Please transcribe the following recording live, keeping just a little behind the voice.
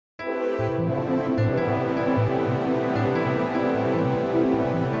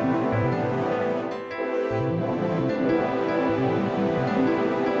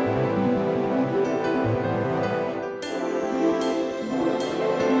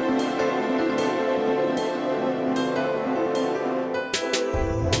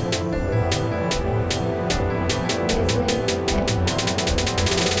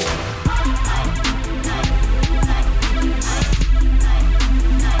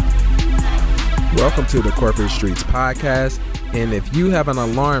Welcome to the Corporate Streets podcast. And if you have an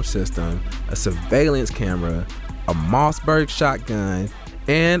alarm system, a surveillance camera, a Mossberg shotgun,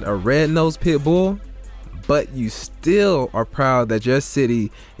 and a red-nosed pit bull, but you still are proud that your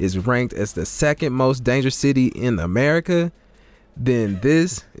city is ranked as the second most dangerous city in America, then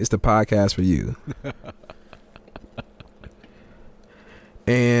this is the podcast for you.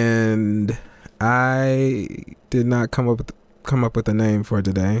 And I did not come up with a name for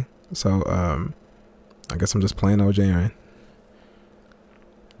today, so I guess I'm just playing old Jaren.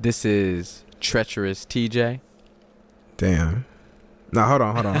 This is Treacherous TJ. Damn. No, hold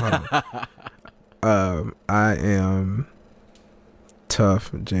on. I am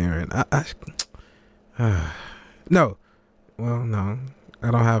Tough Jaren. No. Well, no.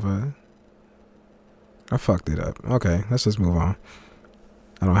 I don't have I fucked it up. Okay, let's just move on.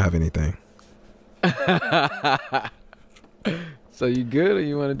 I don't have anything. So you good, or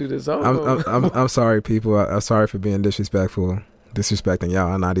you want to do this over? I'm sorry, people. I'm sorry for being disrespecting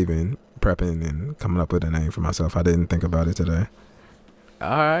y'all. I'm not even prepping and coming up with a name for myself. I didn't think about it today. All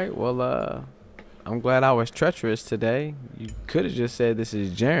right. Well, I'm glad I was treacherous today. You could have just said this is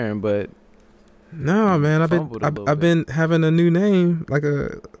Jaren, but no, man. I've been having a new name, like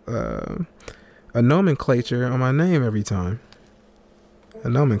a nomenclature on my name every time. A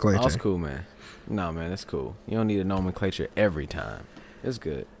nomenclature. Oh, that's cool, man. No, man, that's cool. You don't need a nomenclature every time. It's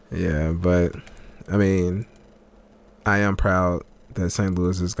good. Yeah, but I mean, I am proud that St.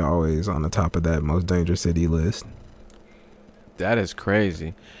 Louis is always on the top of that most dangerous city list. That is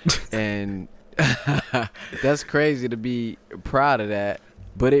crazy. And that's crazy to be proud of that,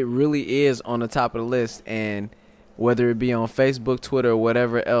 but it really is on the top of the list. And whether it be on Facebook, Twitter, or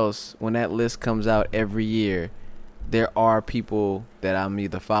whatever else, when that list comes out every year, there are people that I'm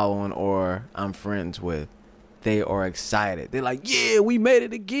either following or I'm friends with. They are excited. They're like, yeah, we made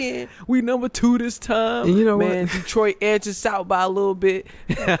it again. We number 2 this time. And you know man, what? Detroit edges out by a little bit.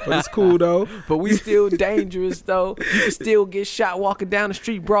 But it's cool, though. But we still dangerous, though. You can still get shot walking down the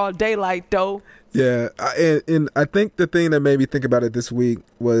street broad daylight, though. Yeah, and I think the thing that made me think about it this week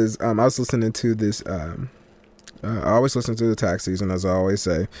was I was listening to this. I always listen to the tax season, as I always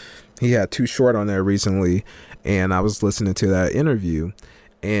say. He had Too Short on there recently, and I was listening to that interview,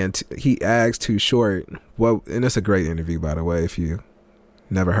 and he asked Too Short, well, and it's a great interview, by the way, if you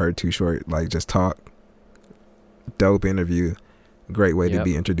never heard Too Short, like, just talk. Dope interview. Great way to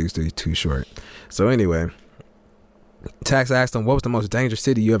be introduced to Too Short. So anyway, Tax asked him, what was the most dangerous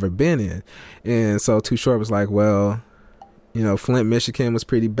city you ever been in? And so Too Short was like, well, you know, Flint, Michigan was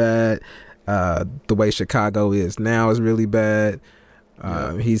pretty bad. The way Chicago is now is really bad.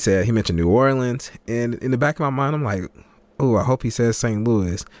 He mentioned New Orleans, and in the back of my mind, I'm like, oh, I hope he says St.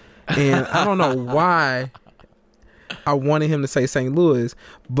 Louis. And I don't know why I wanted him to say St. Louis,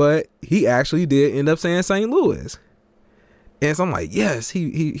 but he actually did end up saying St. Louis. And so I'm like, yes,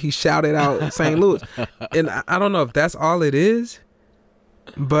 he shouted out St. Louis. And I don't know if that's all it is,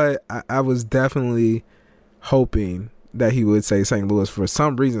 but I was definitely hoping that he would say St. Louis for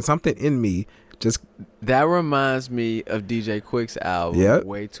some reason. Something in me just... That reminds me of DJ Quick's album,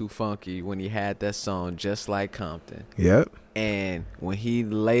 Way Too Funky, when he had that song, Just Like Compton. Yep. And when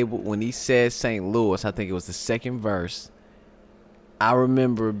he said St. Louis, I think it was the second verse, I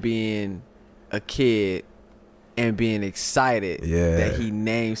remember being a kid and being excited that he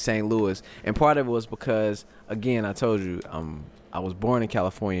named St. Louis. And part of it was because, again, I told you, I was born in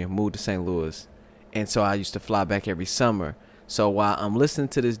California, moved to St. Louis, and so I used to fly back every summer. So while I'm listening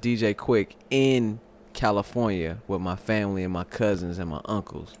to this DJ Quick in California with my family and my cousins and my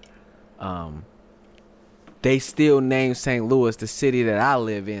uncles, they still named St. Louis the city that I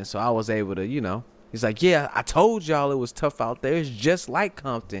live in. So I was able to, he's like, yeah, I told y'all it was tough out there. It's just like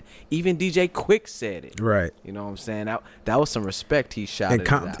Compton. Even DJ Quick said it. Right. You know what I'm saying? That was some respect he shouted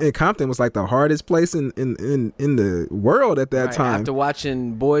out. And Compton was like the hardest place in the world at that time. After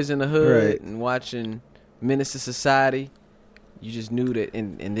watching Boys in the Hood and watching Menace to Society, you just knew that,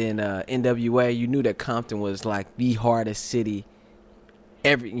 and then NWA, you knew that Compton was like the hardest city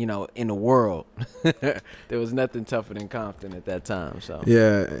in the world. There was nothing tougher than Compton at that time. So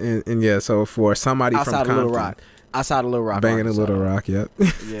so for somebody outside from Compton, outside of Little Rock, banging in Little Rock, yep.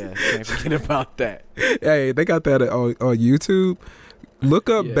 Yeah, can't forget about that. Hey, they got that on YouTube. Look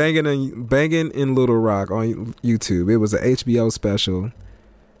up banging in Little Rock on YouTube. It was an HBO special,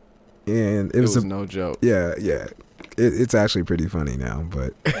 and it was no joke. Yeah. It's actually pretty funny now,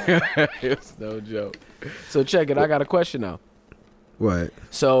 but it's no joke. So check it. I got a question now. What?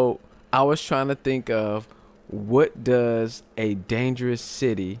 So I was trying to think of what does a dangerous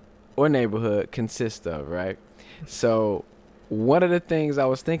city or neighborhood consist of, right? So one of the things I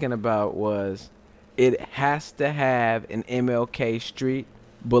was thinking about was it has to have an MLK Street,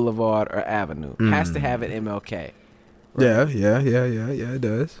 Boulevard, or Avenue. Has to have an MLK. Right? Yeah. It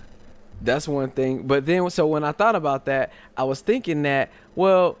does. That's one thing. But then, so when I thought about that, I was thinking that,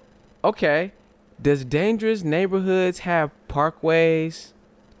 well, okay, does dangerous neighborhoods have parkways,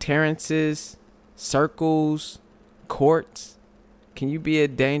 terraces, circles, courts? Can you be a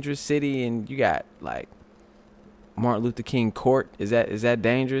dangerous city and you got like Martin Luther King Court? Is that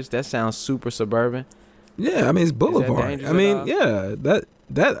dangerous? That sounds super suburban. Yeah, I mean it's Boulevard. I mean, yeah,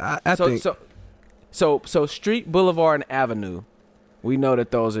 I think. So Street, Boulevard, and Avenue, we know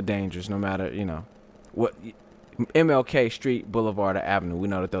that those are dangerous. No matter what, MLK Street, Boulevard, or Avenue, we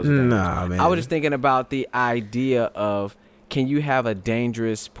know that those are dangerous. Nah, man. I was just thinking about the idea of, can you have a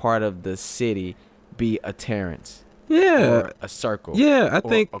dangerous part of the city be a terrace? Yeah, or a circle. Yeah, I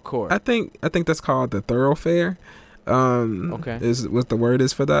think a court. I think that's called the thoroughfare. Okay, is what the word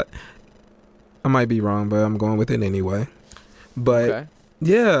is for that. I might be wrong, but I'm going with it anyway. But okay.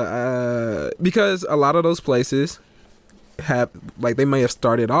 Yeah, because a lot of those places have, like, they may have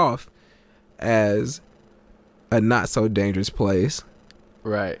started off as a not so dangerous place,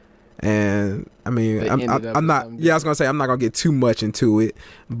 right? And I mean, I'm not. Yeah, I was gonna say I'm not gonna get too much into it,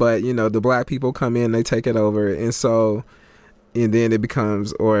 but the black people come in, they take it over, and then it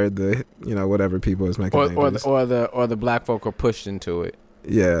becomes, or the whatever people is making, or the black folk are pushed into it.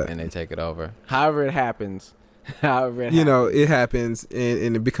 Yeah, and they take it over. However it happens, it happens,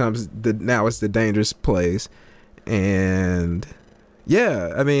 and it becomes now it's the dangerous place, and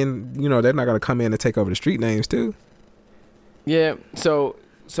yeah, I mean, they're not gonna come in and take over the street names too. Yeah, So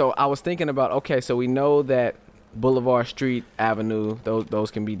I was thinking about, okay, so we know that Boulevard, Street, Avenue,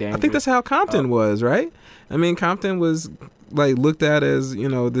 those can be dangerous. I think that's how Compton was, right? I mean, Compton was like looked at as,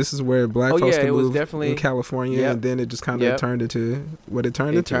 this is where black folks can move in California, and then it just kind of turned into what it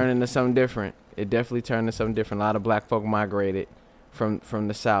turned into. It turned into something different. It definitely turned into something different. A lot of black folk migrated from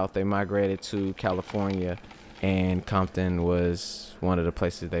the South. They migrated to California, and Compton was one of the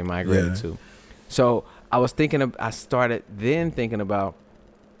places they migrated to. So I started then thinking about,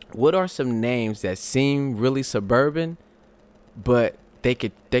 what are some names that seem really suburban, but they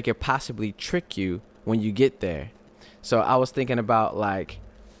could possibly trick you when you get there? So I was thinking about like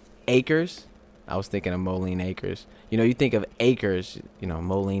Acres. I was thinking of Moline Acres. You think of Acres,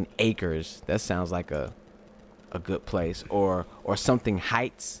 Moline Acres. That sounds like a good place. Or something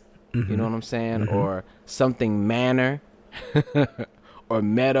Heights. Mm-hmm. You know what I'm saying? Mm-hmm. Or something Manor, or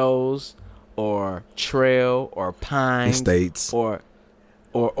Meadows, or Trail, or Pines, Estates, or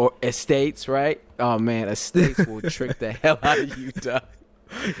Estates, right? Oh man, Estates will trick the hell out of you, dog.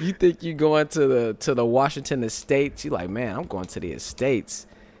 You think you going to the Washington Estates? You like, man, I'm going to the Estates.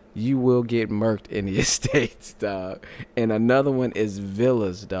 You will get murked in the Estates, dog. And another one is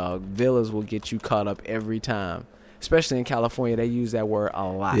Villas, dog. Villas will get you caught up every time. Especially in California, they use that word a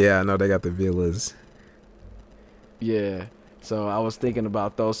lot. Yeah, I know they got the villas. Yeah. So I was thinking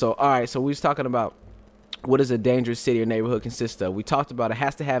about those. So all right, so we was talking about, what does a dangerous city or neighborhood consist of? We talked about it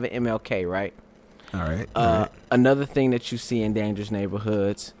has to have an MLK, right? All right. Another thing that you see in dangerous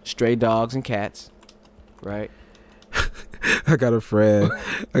neighborhoods, stray dogs and cats, right? I got a friend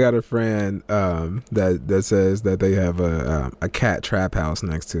that says that they have a cat trap house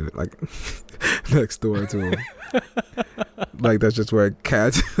next to it, like next door to them. Like that's just where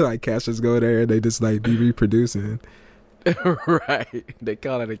cats just go there and they just like be reproducing. Right. They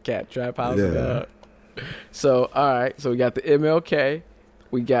call it a cat trap house. Yeah. So all right, so we got the MLK,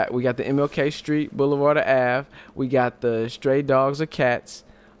 we got the MLK Street, Boulevard, or Ave. We got the stray dogs or cats.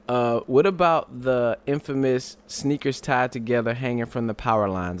 What about the infamous sneakers tied together hanging from the power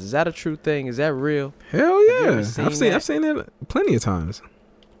lines? Is that a true thing? Is that real? Hell yeah, I've seen that plenty of times.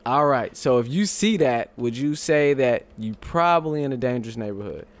 All right, so if you see that, would you say that you probably in a dangerous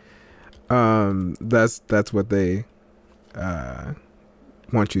neighborhood? That's what they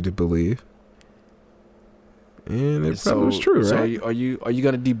want you to believe. And it probably was true, right? So are you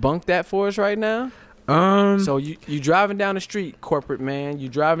gonna debunk that for us right now? So you driving down the street, corporate man. You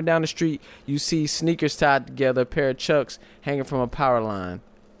driving down the street. You see sneakers tied together, a pair of Chucks hanging from a power line.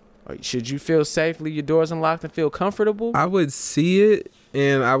 Should you feel safe, leave your doors unlocked, and feel comfortable? I would see it,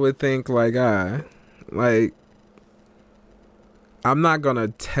 and I would think I'm not gonna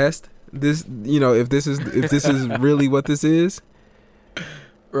test this. If this is really what this is,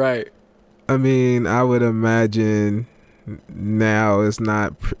 right? I mean, I would imagine now it's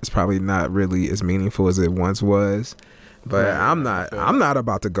probably not really as meaningful as it once was, but right, I'm not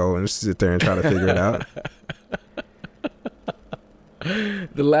about to go and sit there and try to figure it out.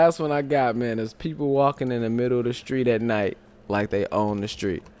 The last one I got, man, is people walking in the middle of the street at night like they own the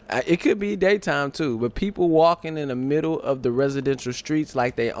street. It could be daytime too, but people walking in the middle of the residential streets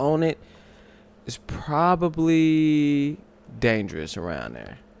like they own it is probably dangerous around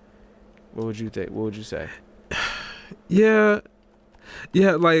there. What would you think? What would you say? Yeah,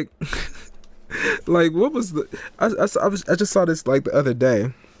 like, like what was the? I just saw this like the other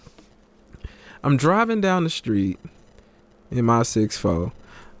day. I'm driving down the street in my 6'4".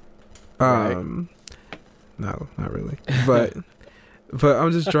 Right. No, not really, but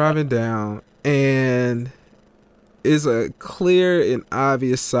I'm just driving down and it's a clear and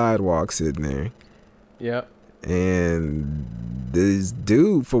obvious sidewalk sitting there. Yep. And this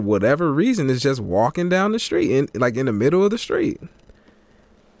dude, for whatever reason, is just walking down the street, in the middle of the street.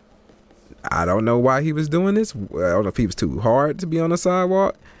 I don't know why he was doing this. I don't know if he was too hard to be on the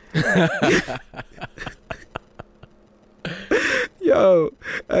sidewalk. Yo,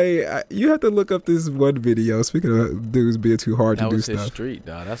 hey, you have to look up this one video. Speaking of dudes being too hard to do stuff. That was his street,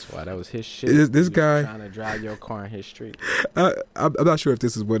 dog. That's why. That was his shit. This guy trying to drive your car in his street. I'm not sure if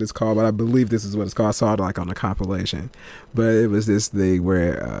this is what it's called, but I believe this is what it's called. I saw it like on a compilation. But it was this thing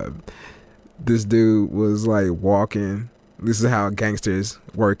where this dude was like walking. This is how gangsters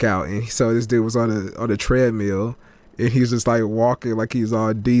work out. And so this dude was on a treadmill. And he's just like walking like he's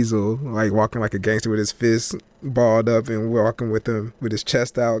all diesel, like walking like a gangster with his fists balled up and walking with him with his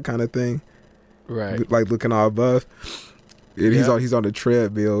chest out kind of thing. Right. Like looking all buff. And he's on the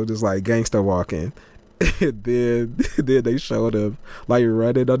treadmill just like gangster walking. And then they showed him like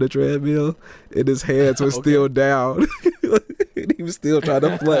running on the treadmill and his hands were still down. And he was still trying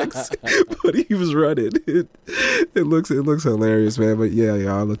to flex, but he was running. It looks hilarious, man. But yeah,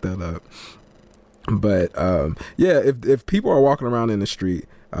 I'll look that up. But if people are walking around in the street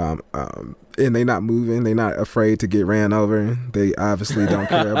and they not moving, they not afraid to get ran over, they obviously don't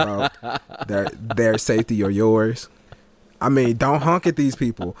care about their safety or yours. I mean, don't honk at these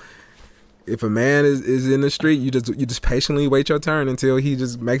people. If a man is in the street, you just patiently wait your turn until he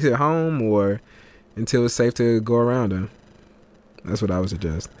just makes it home or until it's safe to go around him. That's what I would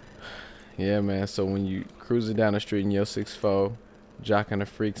suggest. Yeah, man. So when you cruising down the street in your 6'4", jocking the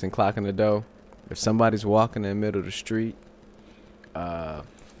freaks and clocking the dough, if somebody's walking in the middle of the street,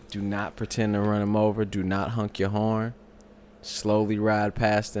 do not pretend to run them over. Do not honk your horn. Slowly ride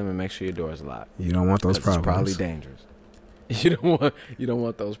past them and make sure your door's locked. You don't want those problems. It's probably dangerous. You don't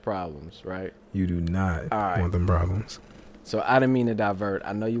want those problems, right? You do not want them problems. So I didn't mean to divert.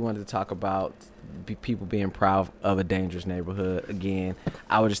 I know you wanted to talk about people being proud of a dangerous neighborhood. Again,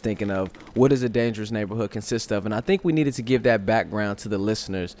 I was just thinking of what does a dangerous neighborhood consist of, and I think we needed to give that background to the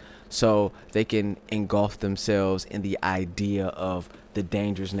listeners so they can engulf themselves in the idea of the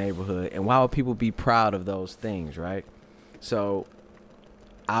dangerous neighborhood and why would people be proud of those things, right? So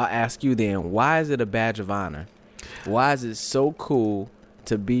I'll ask you then, why is it a badge of honor? Why is it so cool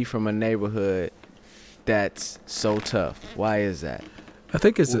to be from a neighborhood that's so tough? Why is that? I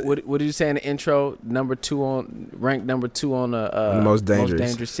think it's what did you say in the intro? Ranked number two on the most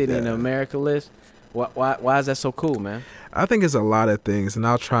dangerous city in the America list. Why is that so cool, man? I think it's a lot of things, and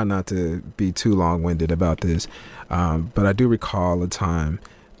I'll try not to be too long-winded about this. But I do recall a time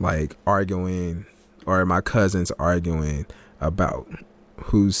like arguing, or my cousins arguing about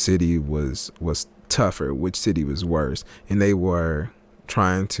whose city was tougher, which city was worse, and they were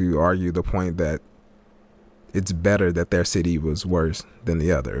trying to argue the point that it's better that their city was worse than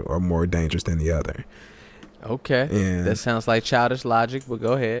the other or more dangerous than the other. Okay. And that sounds like childish logic, but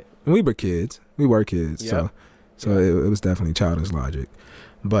go ahead. We were kids. Yep. So it was definitely childish logic.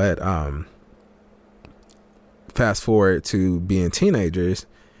 But fast forward to being teenagers.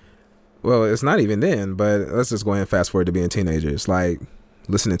 Well, it's not even then, but let's just go ahead and fast forward to being teenagers. Like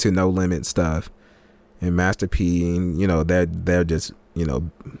listening to No Limit stuff and Master P, and, they're just,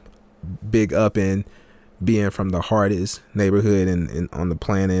 big up in being from the hardest neighborhood in on the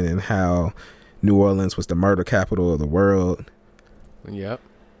planet and how New Orleans was the murder capital of the world. Yep.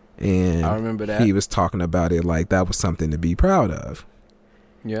 And I remember that. He was talking about it like that was something to be proud of.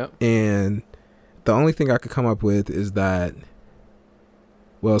 Yep. And the only thing I could come up with is that,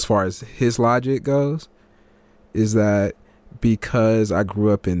 well, as far as his logic goes, is that because I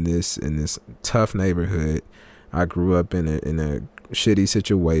grew up in this tough neighborhood, I grew up in a shitty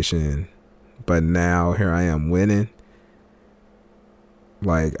situation, but now here I am winning.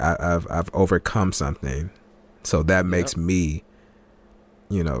 Like I've overcome something, so that makes me,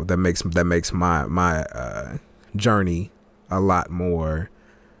 that makes my journey a lot more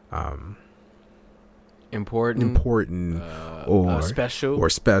important or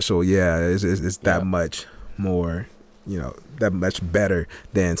special. Yeah, it's that much more, that much better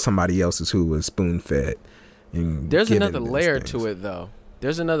than somebody else's who was spoon fed. and there's get another into layer things. to it, though.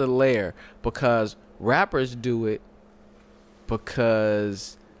 There's another layer because rappers do it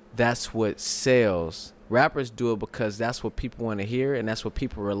because that's what sells. Rappers do it because that's what people want to hear and that's what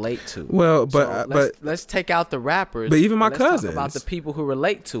people relate to. Well, but let's take out the rappers. But even my let's cousins, talk about the people who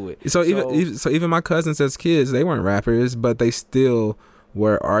relate to it. So even my cousins as kids, they weren't rappers, but they still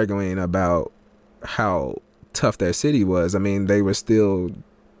were arguing about how tough their city was. I mean, they were still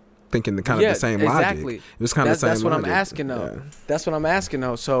thinking the kind of the same exactly. logic. It was kind of the same. That's what logic. I'm asking though. Yeah. That's what I'm asking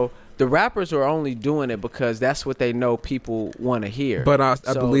though. So the rappers are only doing it because that's what they know people want to hear. But I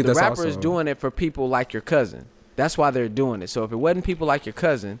believe the that's rappers also doing it for people like your cousin. That's why they're doing it. So if it wasn't people like your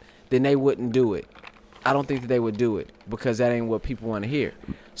cousin, then they wouldn't do it. I don't think that they would do it because that ain't what people want to hear.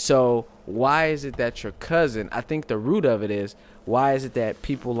 So why is it that your cousin, I think the root of it is, why is it that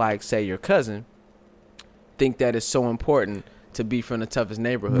people like, say, your cousin think that it's so important to be from the toughest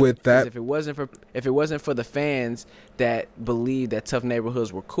neighborhood? With that, if it wasn't for the fans that believe that tough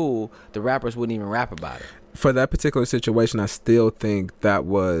neighborhoods were cool, the rappers wouldn't even rap about it. For that particular situation, I still think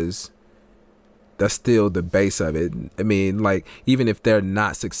that's still the base of it. I mean, like, even if they're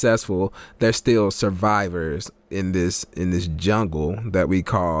not successful, they're still survivors in this jungle that we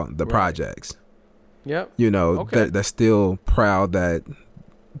call the projects. Yep. You know, they're still proud that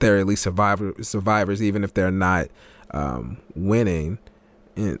they're at least survivors, even if they're not winning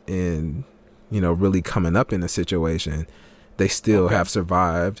and really coming up in a situation. They still have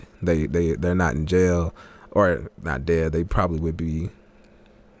survived. They're not in jail or not dead. They probably would be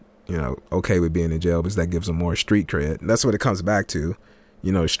okay with being in jail because that gives them more street cred. And that's what it comes back to,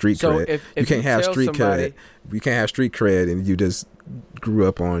 street cred. If you can't have street cred. You can't have street cred and you just grew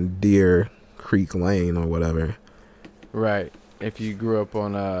up on Deer Creek Lane or whatever. Right. If you grew up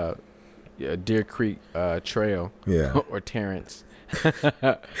on Deer Creek Trail, or Terrence.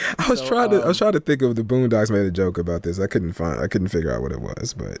 I was trying to think of the Boondocks made a joke about this. I couldn't figure out what it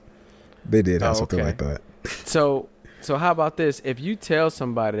was, but they did have something like that. So how about this? If you tell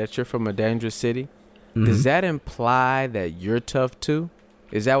somebody that you're from a dangerous city, does that imply that you're tough too?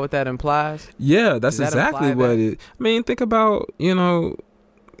 Is that what that implies? Yeah, that's exactly what it. I mean, think about, I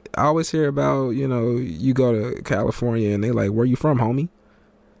always hear about, you go to California and they like, where you from, homie?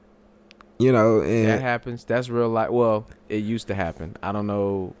 And that happens. That's real life. Well, it used to happen. I don't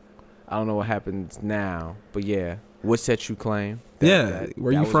know what happens now, but yeah. What set you claim?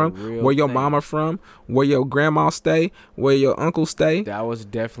 Where you from? Where your mama from? Where your grandma stay? Where your uncle stay? That was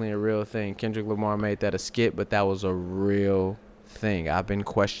definitely a real thing. Kendrick Lamar made that a skit, but that was a real thing. I've been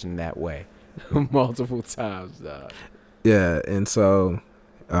questioned that way multiple times. Yeah, and so,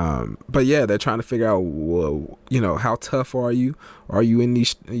 but yeah, they're trying to figure out, well, how tough are you? Are you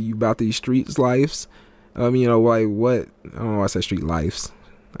are you about these streets lives? Like what? I don't know why I said street lives.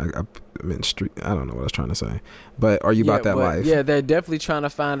 I meant street. I don't know what I was trying to say, but are you about that life? Yeah, they're definitely trying to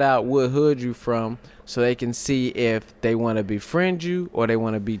find out what hood you from, so they can see if they want to befriend you or they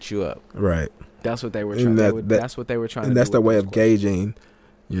want to beat you up. Right. That's what they were trying. That's what they were trying. And to that's do the way of gauging.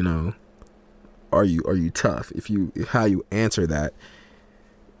 Are you tough? How you answer that.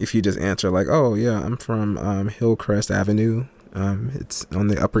 If you just answer like, oh yeah, I'm from Hillcrest Avenue. It's on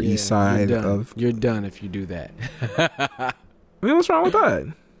the Upper East Side of. You're done if you do that. I mean, what's wrong with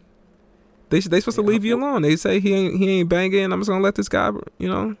that? They supposed to leave you alone. They say he ain't banging. I'm just gonna let this guy.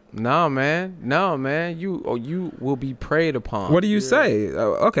 No, man. You will be preyed upon. What do you say?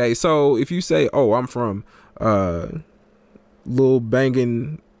 Okay, so if you say, "Oh, I'm from Lil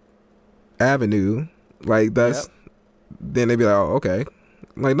Bangin' Avenue," like that's, then they be like, "Oh, okay."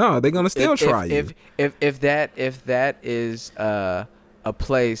 Like, no, they're gonna still try you. If that is a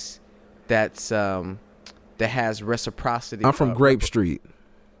place that's that has reciprocity. I'm from Grape Street.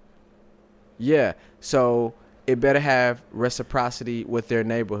 Yeah, so it better have reciprocity with their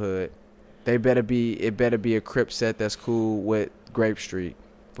neighborhood. It better be a Crip set that's cool with Grape Street.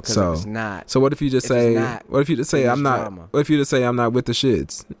 Because if it's not. So what if you just say? What if you just say I'm not? Drama. What if you just say I'm not with the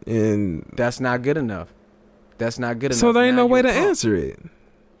shits? And that's not good enough. So there ain't no way to answer it.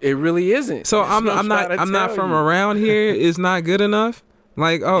 It really isn't. So I'm not from around here. It's not good enough.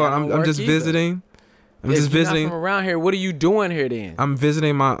 Like, oh, I'm just visiting. I'm just visiting. You're not from around here, what are you doing here then? I'm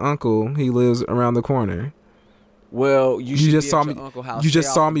visiting my uncle. He lives around the corner. Well, you just saw me. You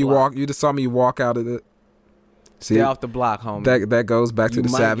just saw me walk. You just saw me walk out of the. Stay off the block, homie. That goes back to the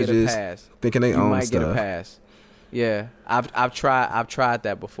savages thinking they own stuff. You might get a pass. Yeah, I've tried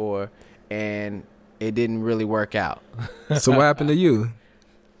that before, and it didn't really work out. So what happened to you?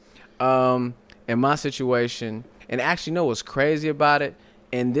 In my situation, and actually, know what's crazy about it?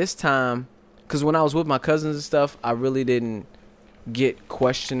 And this time, because when I was with my cousins and stuff, I really didn't get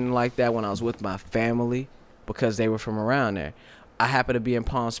questioned like that when I was with my family. because they were from around there. I happened to be in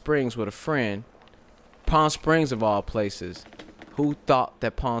Palm Springs with a friend. Palm Springs of all places. Who thought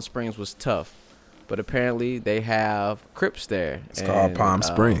that Palm Springs was tough? But apparently they have Crips there. It's called Palm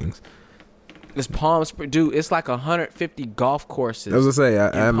Springs. It's Palm Springs, dude. It's like 150 golf courses. I was gonna say,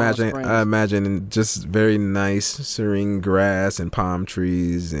 I imagine just very nice, serene grass and palm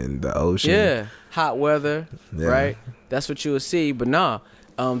trees and the ocean. Yeah, hot weather, right? That's what you would see. But nah,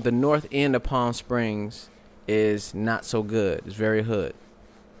 the north end of Palm Springs is not so good. It's very hood.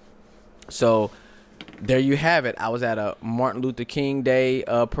 So there you have it. I was at a Martin Luther King Day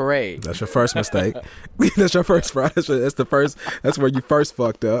parade. That's your first mistake. That's your first. That's the first. That's where you first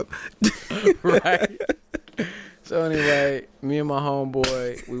fucked up. Right. So anyway, me and my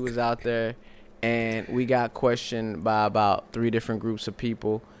homeboy, we was out there, and we got questioned by about 3 different groups of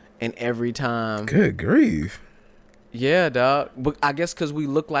people, and every time. Good grief. Yeah, dog. But I guess because we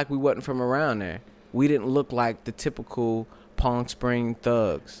looked like we wasn't from around there. We didn't look like the typical Palm Spring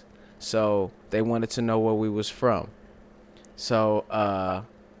thugs. So they wanted to know where we was from. So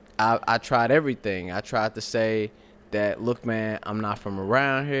I tried everything. I tried to say that, look, man, I'm not from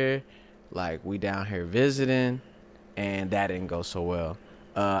around here. Like, we down here visiting. And that didn't go so well.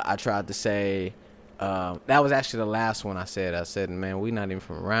 I tried to say, that was actually the last one I said. I said, man, we not even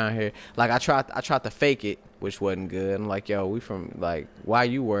from around here. Like, I tried to fake it, which wasn't good. I'm like, yo, we from, like, why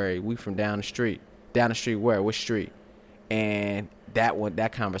you worried? We from down the street. Down the street where? Which street? And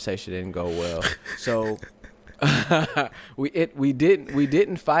that conversation didn't go well. So we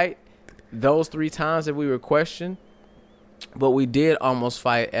didn't fight those 3 times that we were questioned, but we did almost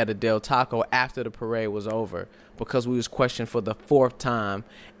fight at a Del Taco after the parade was over because we was questioned for the 4th time,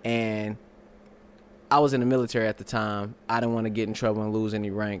 and I was in the military at the time. I didn't want to get in trouble and lose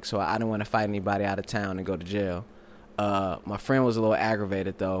any rank, so I didn't want to fight anybody out of town and go to jail. My friend was a little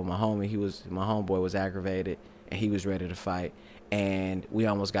aggravated though. My homeboy was aggravated, and he was ready to fight. And we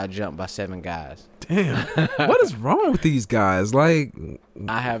almost got jumped by 7 guys. Damn. What is wrong with these guys? Like,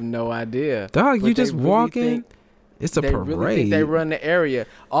 I have no idea. Dog, you just walk in. It's a parade. They really think they run the area.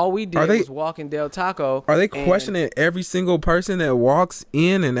 All we did was walk in Del Taco. Are they questioning every single person that walks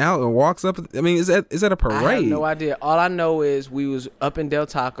in and out and walks up? I mean, is that a parade? I have no idea. All I know is we was up in Del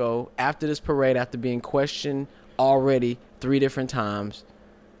Taco after this parade, after being questioned already 3 different times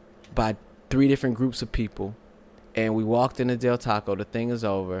by 3 different groups of people. And we walked into Del Taco. The thing is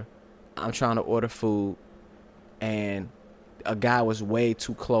over. I'm trying to order food. And a guy was way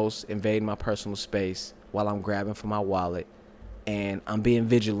too close, invading my personal space while I'm grabbing for my wallet. And I'm being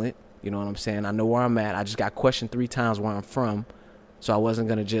vigilant. You know what I'm saying? I know where I'm at. I just got questioned 3 times where I'm from. So I wasn't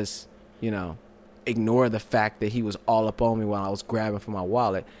going to just, ignore the fact that he was all up on me while I was grabbing for my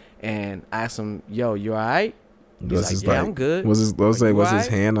wallet. And I asked him, yo, you all right? He's like, I'm good. Was his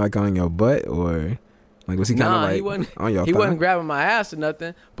hand like on your butt or... Like, was he kind of on your thigh? He wasn't grabbing my ass or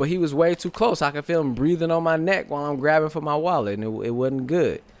nothing, but he was way too close. I could feel him breathing on my neck while I'm grabbing for my wallet, and it wasn't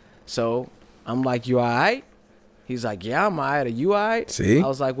good. So I'm like, you all right? He's like, yeah, I'm all right. Are you all right? See? I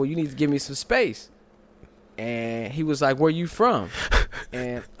was like, well, you need to give me some space. And he was like, where you from?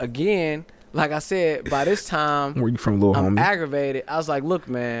 And again, like I said, by this time, where you from, little I'm homie? Aggravated. I was like, look,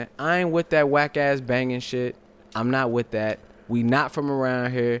 man, I ain't with that whack-ass banging shit. I'm not with that. We not from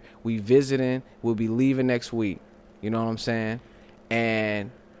around here. We visiting. We'll be leaving next week. You know what I'm saying?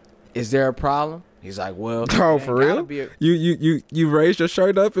 And is there a problem? He's like, well, oh, for real? You raised your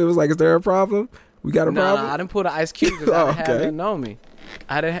shirt up. It was like, is there a problem? We got a problem? Nah, I didn't put an ice cube because I didn't have nothing on me.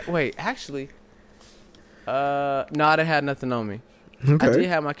 Wait, actually, no, I didn't have nothing on me. Okay. I did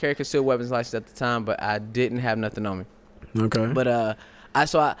have my carry concealed weapons license at the time, but I didn't have nothing on me. Okay. But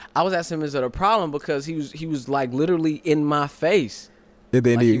I was asking him, is it a problem? Because he was like literally in my face. And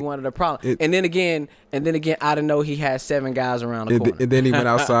then like he wanted a problem. And then again, I didn't know he had 7 guys around the corner. And then he went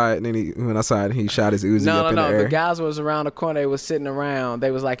outside, and he shot his Uzi up in the air. No, the guys was around the corner. They was sitting around.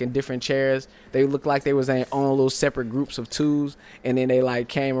 They was like in different chairs. They looked like they was in own little separate groups of 2s. And then they like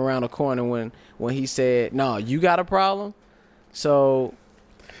came around the corner when he said, no, you got a problem? So...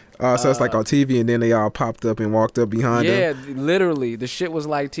 so it's like on TV, and then they all popped up and walked up behind him? Yeah, literally. The shit was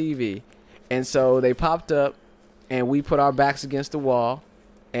like TV. And so they popped up, and we put our backs against the wall.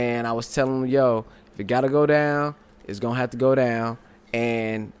 And I was telling them, yo, if it got to go down, it's going to have to go down.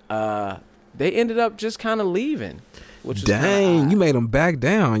 And they ended up just kind of leaving. Which Dang, you made them back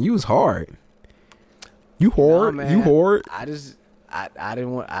down. You was hard. You hard. Nah, you hard. I just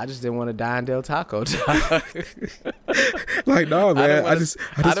didn't want to die in Del Taco. Like, no, man. I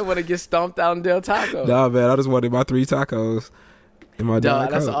didn't want to get stomped out in Del Taco. Nah, man. I just wanted my 3 tacos in my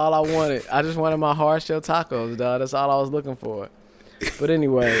dog. That's all I wanted. I just wanted my hard shell tacos, dog. That's all I was looking for. But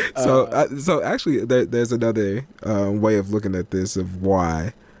anyway, so actually, there's another way of looking at this of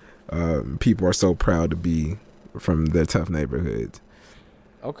why people are so proud to be from their tough neighborhoods.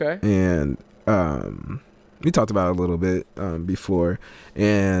 Okay. And we talked about it a little bit before,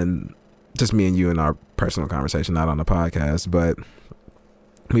 and just me and you in our personal conversation, not on the podcast, but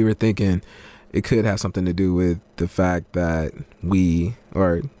we were thinking it could have something to do with the fact that we,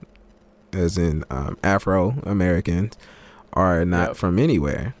 or as in Afro Americans, are not from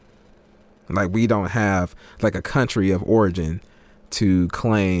anywhere. Like, we don't have like a country of origin to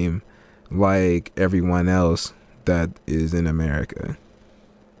claim like everyone else that is in America.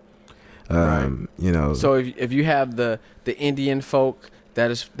 Right. You know, so if you have the Indian folk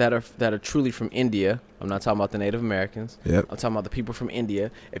that are truly from India, I'm not talking about the Native Americans. Yep. I'm talking about the people from India.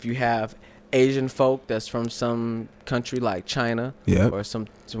 If you have Asian folk that's from some country like China, or some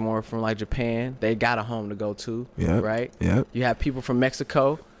more from like Japan, they got a home to go to, right? Yep. You have people from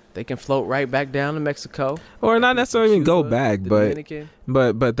Mexico, they can float right back down to Mexico, or not necessarily even go back, but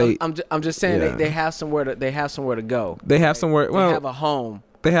they. I'm just saying they have somewhere to go. They have somewhere. They have a home.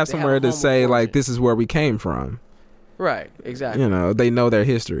 They have somewhere to say like, this is where we came from. Right. Exactly. You know, they know their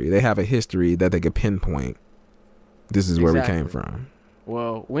history. They have a history that they could pinpoint. This is where we came from.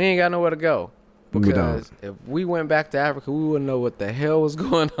 Well, we ain't got nowhere to go. Because if we went back to Africa, we wouldn't know what the hell was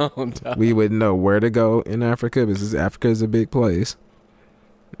going on. Dog. We wouldn't know where to go in Africa because Africa is a big place.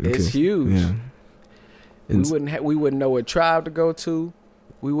 It's huge. Yeah. We wouldn't know what tribe to go to.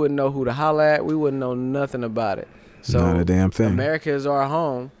 We wouldn't know who to holler at. We wouldn't know nothing about it. So not a damn thing. America is our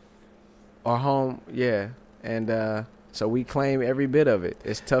home. Our home, yeah. And so we claim every bit of it.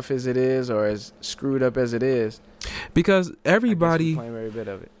 As tough as it is, or as screwed up as it is. Because everybody claim every bit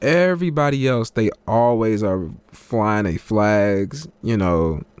of it. Everybody else, they always are flying their flags. You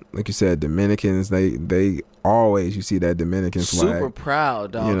know, like you said, Dominicans, they always, you see that Dominican flag. Super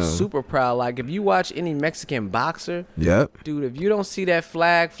proud, dog. You know. Super proud. Like, if you watch any Mexican boxer, dude, if you don't see that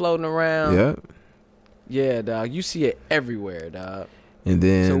flag floating around, yeah, dog, you see it everywhere, dog. And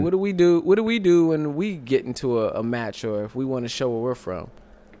then, so what do we do? What do we do when we get into a match, or if we want to show where we're from?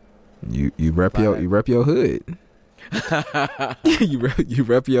 You rep your hood. you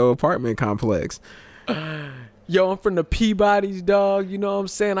rep your apartment complex. Yo, I'm from the Peabodys, dog. You know what I'm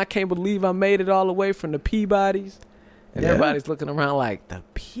saying? I can't believe I made it all the way from the Peabodys. And everybody's looking around like, the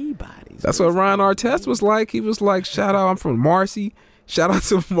Peabodys. That's what Ron Artest was like. He was like, shout out, I'm from Marcy. Shout out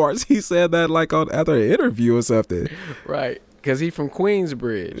to Marcy. He said that like after an interview or something. Right. Because he's from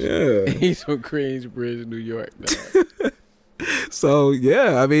Queensbridge. Yeah. He's from Queensbridge, New York. So,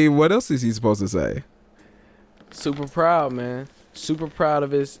 yeah. I mean, what else is he supposed to say? Super proud, man. Super proud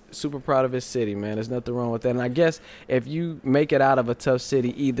of his city, man. There's nothing wrong with that. And I guess if you make it out of a tough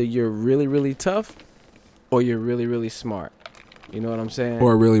city, either you're really, really tough or you're really, really smart. You know what I'm saying?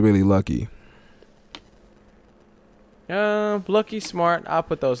 Or really, really lucky. Lucky, smart. I'll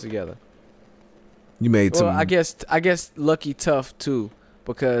put those together. You made some. Well, I guess lucky, tough too,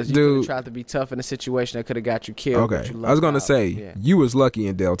 because you could have tried to be tough in a situation that could have got you killed. Okay, I was gonna say you was lucky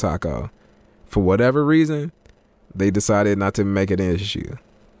in Del Taco. For whatever reason, they decided not to make it an issue.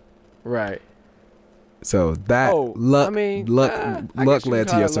 Right. So that luck led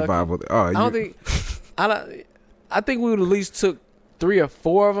to your survival. I think we would at least took 3 or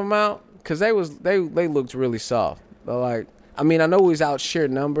 4 of them out because they looked really soft. But like, I mean, I know we was out sheer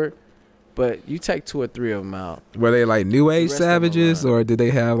number, but you take 2 or 3 of them out. Were they like new age savages, or did they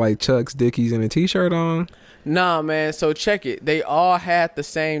have like Chuck's, Dickies, and a t-shirt on? Nah, man. So check it. They all had the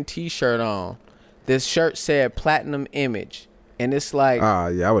same t-shirt on. This shirt said Platinum Image. And it's like...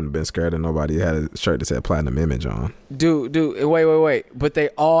 yeah, I wouldn't have been scared if nobody had a shirt that said Platinum Image on. Dude, wait. But they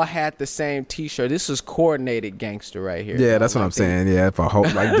all had the same t-shirt. This is coordinated gangster right here. Yeah, that's what I'm saying. Yeah, if I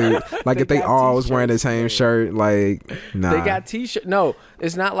hope, like, dude, like if they all was wearing the same shirt, like, nah. They got t-shirt. No,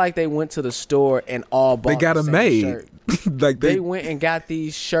 it's not like they went to the store and all bought they got them made. Shirt. Like they went and got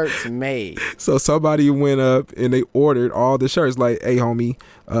these shirts made. So somebody went up and they ordered all the shirts. Like, hey, homie,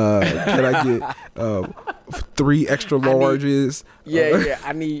 can I get 3 extra larges? Yeah.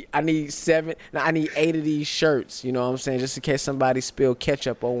 I need 7. No, I need 8 of these shirts. You know what I'm saying? Just in case somebody spilled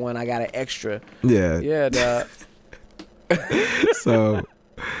ketchup on one, I got an extra. Yeah, dog. So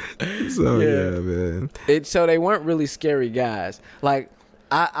yeah, man. So they weren't really scary guys. Like.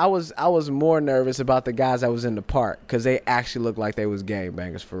 I was more nervous about the guys that was in the park because they actually looked like they was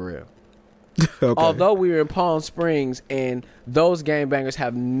gangbangers for real. Okay. Although we were in Palm Springs and those gangbangers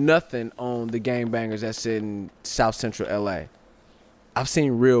have nothing on the gangbangers that's in South Central LA. I've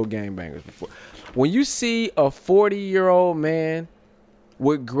seen real gangbangers before. When you see a 40-year-old man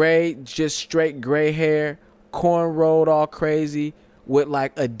with just straight gray hair, corn rolled all crazy, with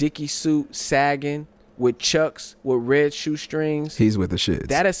like a Dickie suit sagging with Chucks with red shoestrings. He's with the shits.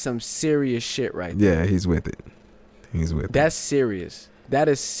 That is some serious shit right there. Yeah, he's with it. He's with it. That's serious. That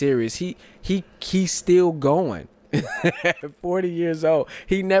is serious. He's still going. 40 years old.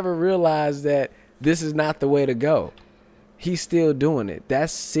 He never realized that this is not the way to go. He's still doing it.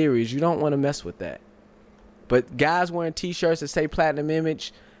 That's serious. You don't want to mess with that. But guys wearing T-shirts that say Platinum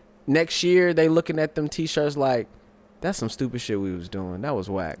Image, next year they looking at them T-shirts like, that's some stupid shit we was doing. That was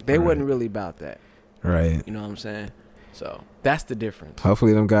whack. They wasn't really about that. Right. You know what I'm saying? So that's the difference.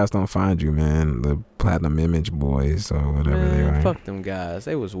 Hopefully them guys don't find you, man. The Platinum Image boys or whatever they are. Fuck them guys.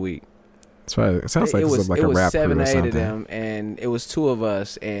 They was weak. That's right. It sounds like it was like a rap crew or something. It was 7, 8 of them, and it was 2 of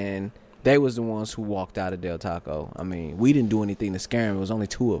us, and they was the ones who walked out of Del Taco. I mean, we didn't do anything to scare them. It was only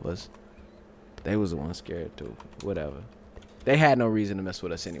 2 of us. They was the ones scared too. Whatever. They had no reason to mess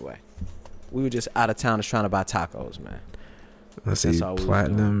with us anyway. We were just out of town just trying to buy tacos, man. Let's see.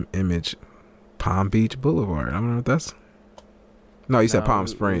 Platinum Image, Palm Beach Boulevard. I don't know what that's. No, you said Palm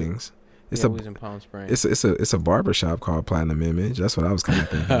Springs. We was in Palm Springs. It's a barbershop called Platinum Image. That's what I was kind of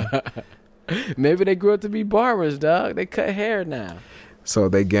thinking. Maybe they grew up to be barbers, dog. They cut hair now. So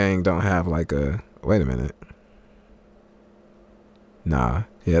they gang don't have like a. Wait a minute. Nah.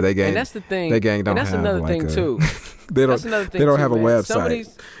 Yeah, they gang. And that's the thing. They gang don't and that's have another like thing a, too. They don't. They don't have a website.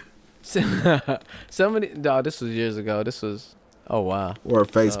 Somebody. Dog, this was years ago. This was. Oh wow. Or a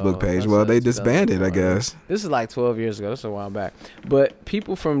Facebook page. Well, they disbanded, I guess. This is like 12 years ago. This is a while back. But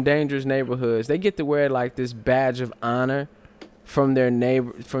people from dangerous neighborhoods, they get to wear like this badge of honor from their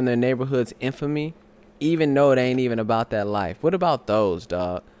neighborhood's infamy, even though it ain't even about that life. What about those,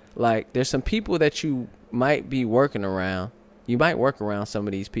 dog? Like, there's some people that you might be working around. You might work around some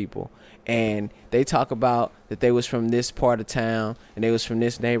of these people, and they talk about that they was from this part of town and they was from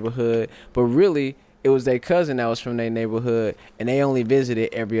this neighborhood, but really it was their cousin that was from their neighborhood, and they only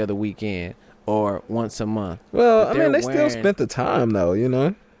visited every other weekend or once a month. Well, I mean, they still spent the time, though, you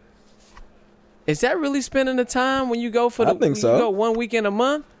know? Is that really spending the time when you go for the... I think so. You go 1 weekend a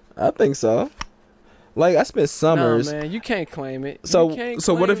month? I think so. Like, I spent summers... No, man, you can't claim it. So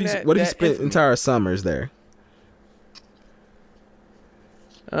what if you spent entire summers there?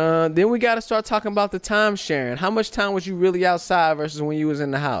 Then we got to start talking about the time sharing. How much time was you really outside versus when you was in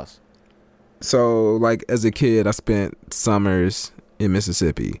the house? So, like, as a kid, I spent summers in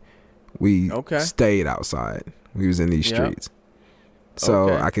Mississippi. We stayed outside. We was in these streets.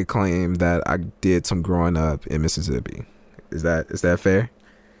 So I could claim that I did some growing up in Mississippi. Is that fair?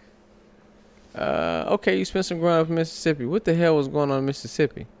 Okay, you spent some growing up in Mississippi. What the hell was going on in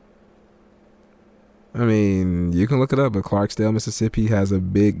Mississippi? I mean, you can look it up, but Clarksdale, Mississippi has a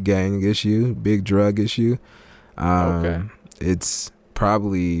big gang issue, big drug issue. It's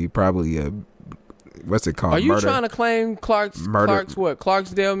probably a... What's it called? Are you trying to claim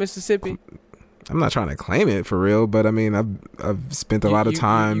Clarksdale, Mississippi? I'm not trying to claim it for real, but I mean, I've spent a lot of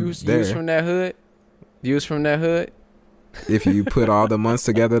time there. You was from that hood? You was from that hood? If you put all the months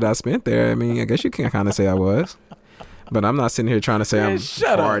together that I spent there, I mean, I guess you can kind of say I was. But I'm not sitting here trying to say I'm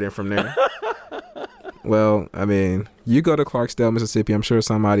farting from there. Well, I mean, you go to Clarksdale, Mississippi. I'm sure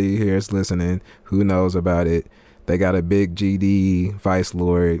somebody here is listening who knows about it. They got a big GD vice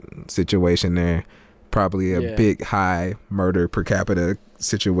lord situation there. Probably a big high murder per capita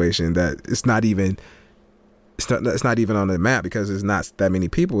situation that it's not even on the map because there's not that many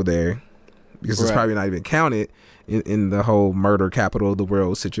people there, because it's probably not even counted in the whole murder capital of the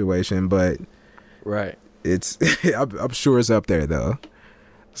world situation. But it's I'm sure it's up there though.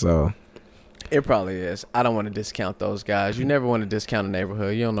 So it probably is. I don't want to discount those guys. You never want to discount a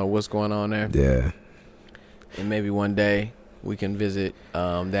neighborhood. You don't know what's going on there. Yeah. And maybe one day we can visit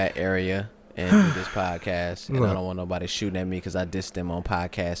that area and do this podcast. And I don't want nobody shooting at me because I dissed them on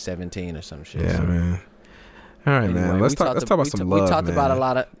podcast 17 or some shit. Yeah, man. All right, man. Let's talk about some love, we talked man. about a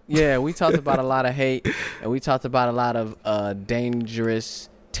lot of we talked about a lot of hate, and we talked about a lot of dangerous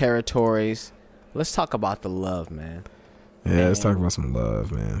territories. Let's talk about the love, man. Yeah, let's talk about some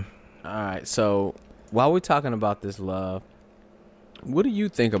love, man. All right. So while we're talking about this love, what do you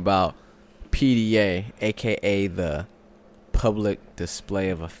think about PDA, aka the public display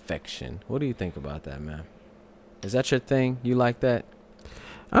of affection? What do you think about that, man? Is that your thing? You like that?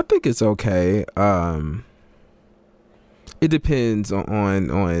 I think it's okay. It depends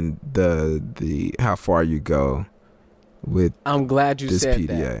on the how far you go with. I'm glad you said PDA.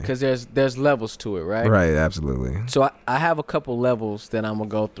 that, because there's levels to it, right? Right, absolutely. So I have a couple levels that I'm gonna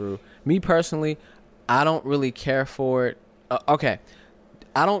go through. Me personally, I don't really care for it.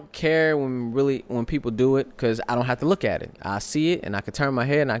 I don't care when people do it, because I don't have to look at it. I see it and I can turn my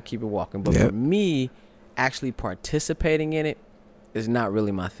head and I keep it walking. But for me, actually participating in it, is not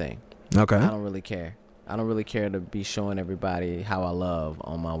really my thing. Okay. I don't really care. I don't really care to be showing everybody how I love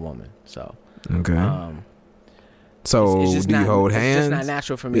on my woman. So okay. So it's just do you not, hold hands? It's just not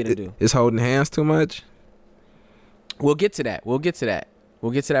natural for me to do. Is holding hands too much? We'll get to that. We'll get to that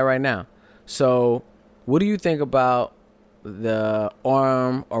right now. So, what do you think about the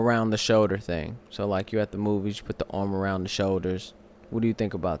arm around the shoulder thing? So, like you're at the movies, you put the arm around the shoulders. What do you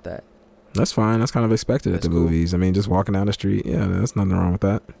think about that? That's fine. That's kind of expected at the movies. I mean, just walking down the street. Yeah, there's nothing wrong with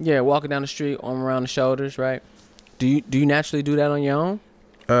that. Yeah, walking down the street, arm around the shoulders, right? Do you naturally do that on your own?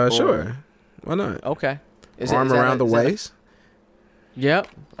 Sure. Why not? Okay. Arm around the waist. Yep.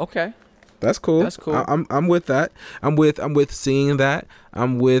 Okay. That's cool. That's cool. I'm with that. I'm with seeing that.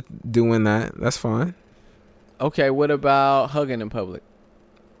 I'm with doing that. That's fine. Okay. What about hugging in public?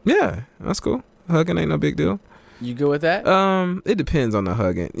 Yeah, that's cool. Hugging ain't no big deal. You good with that? It depends on the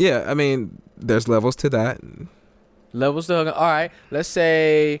hugging. Yeah, I mean, there's levels to that. Levels to hugging. All right. Let's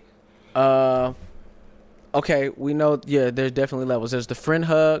say, okay, we know. Yeah, there's definitely levels. There's the friend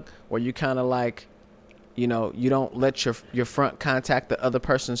hug where you kind of like, you know, you don't let your front contact the other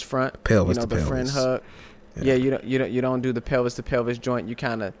person's front. Pelvis to pelvis. Friend hug. Yeah, you don't do the pelvis to pelvis joint. You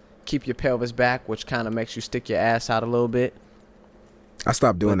kind of keep your pelvis back, which kind of makes you stick your ass out a little bit. I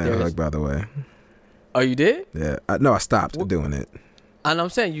stopped doing that hug, by the way. Oh, you did? Yeah. I stopped doing it. And I'm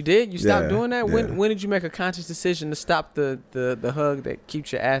saying you did. You stopped doing that. When did you make a conscious decision to stop the hug that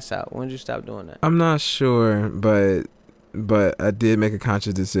keeps your ass out? When did you stop doing that? I'm not sure, but I did make a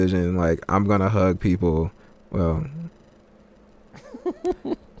conscious decision. Like, I'm gonna hug people. Well,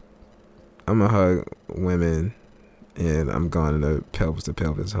 I'm gonna hug women, and I'm going to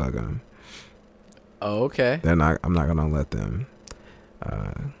pelvis hug them. Oh, okay. I'm not gonna let them.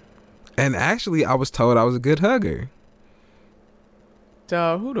 And actually, I was told I was a good hugger.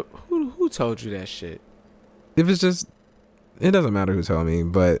 Dog, who told you that shit? It doesn't matter who told me,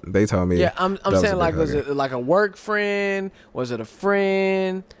 but they told me. Yeah, I'm saying, like, was it like a work friend? Was it a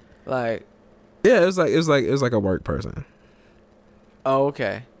friend? Like, yeah, it was like a work person. Oh,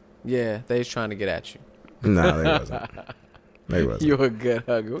 okay. Yeah, they was trying to get at you. No, they wasn't. They wasn't. You're a good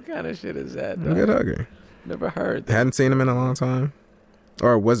hugger. What kind of shit is that? I'm a good hugger. Never heard that. Hadn't seen them in a long time,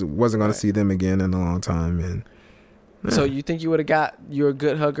 or wasn't going to see them again in a long time, and. Yeah. So you think you would have you're a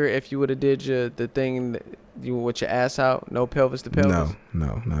good hugger if you would have did the thing with your ass out, no pelvis to pelvis?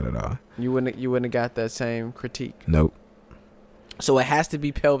 No, not at all. You wouldn't have got that same critique. Nope. So it has to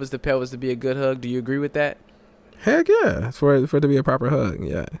be pelvis to pelvis to be a good hug. Do you agree with that? Heck yeah, for it to be a proper hug,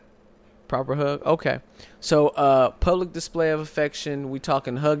 yeah. Proper hug. Okay. So public display of affection. We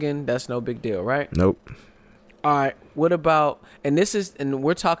talking hugging. That's no big deal, right? Nope. All right. What about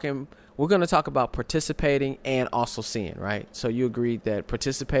we're going to talk about participating and also seeing, right? So you agreed that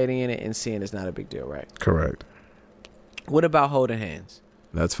participating in it and seeing is not a big deal, right? Correct. What about holding hands?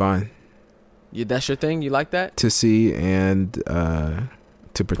 That's fine. That's your thing? You like that? To see and to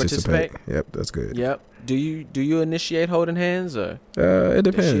participate. Yep, that's good. Yep. Do you initiate holding hands or? It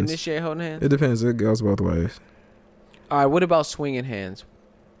depends. Does she initiate holding hands? It depends. It goes both ways. All right. What about swinging hands?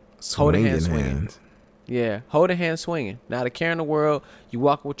 Holding hands, swinging. Yeah, holding hands, swinging. Not a care in the world. You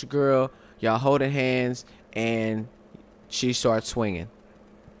walk with your girl, y'all holding hands, and she starts swinging.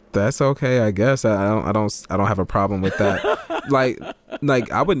 That's okay, I guess. I don't have a problem with that.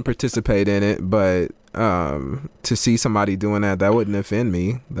 like I wouldn't participate in it, but to see somebody doing that wouldn't offend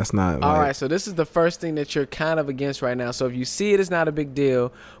me. That's not. All right. So this is the first thing that you're kind of against right now. So if you see it, it's not a big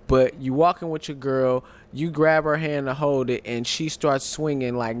deal. But you walking with your girl, you grab her hand to hold it, and she starts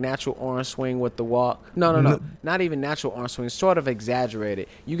swinging like natural arm swing with the walk. No, not even natural arm swing. Sort of exaggerated.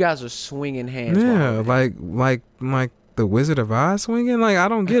 You guys are swinging hands. Yeah, like the Wizard of Oz swinging. Like, I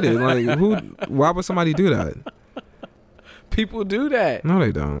don't get it. Like, why would somebody do that? People do that. No,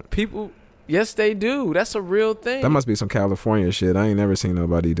 they don't. People. Yes, they do. That's a real thing. That must be some California shit. I ain't never seen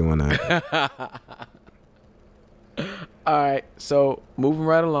nobody doing that. All right, so moving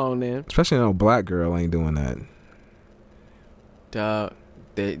right along then. Especially no black girl ain't doing that.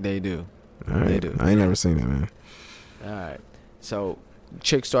 They do. All right. They do. I ain't never seen it, man. All right. So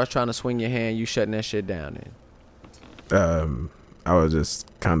chick starts trying to swing your hand, you shutting that shit down then? I would just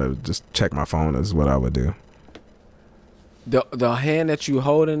kind of just check my phone is what I would do. The hand that you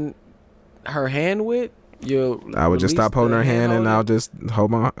holding her hand with, I would just stop holding her hand and I'll just hold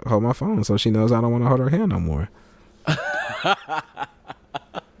my phone so she knows I don't want to hold her hand no more.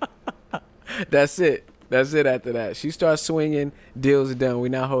 That's it after that. She starts swinging, deals are done. We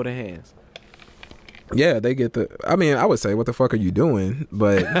not holding hands. Yeah, they get I would say, what the fuck are you doing?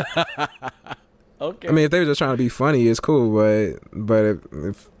 But okay. I mean, if they were just trying to be funny, it's cool. But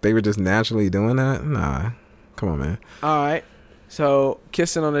if they were just naturally doing that, nah. Come on, man. All right. So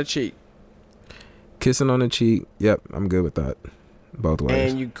kissing on the cheek. Kissing on the cheek. Yep, I'm good with that. Both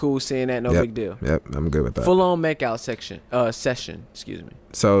ways. And you cool seeing that? No big deal. Yep, I'm good with that. Full on makeout session. Excuse me.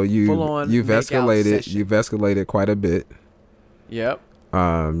 So you've escalated quite a bit. Yep.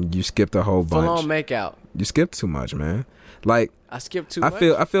 You skipped a whole bunch. Full on makeout. You skipped too much, man. Like I skipped too much.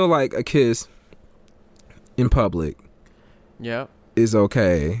 I feel like a kiss in public. Yep. Is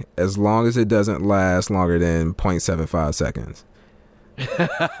okay as long as it doesn't last longer than 0.75 seconds.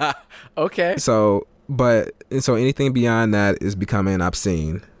 Okay. So anything beyond that is becoming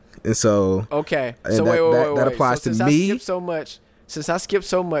obscene. And so okay. And so wait. That applies to me. Since I skipped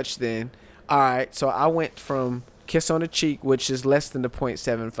so much, then all right. So I went from kiss on the cheek, which is less than the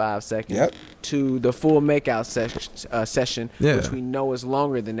 0.75 seconds, to the full makeout session, which we know is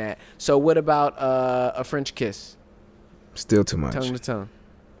longer than that. So what about a French kiss? Still too much. Tongue to tongue.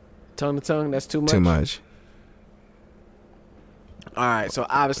 Tongue to tongue, that's too much? Too much. All right, so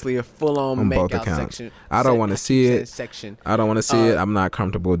obviously a full-on makeout section. I don't want to see it. Section. I don't want to see it. I'm not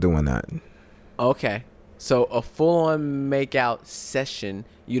comfortable doing that. Okay. So a full-on makeout session,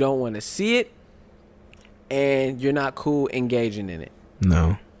 you don't want to see it, and you're not cool engaging in it.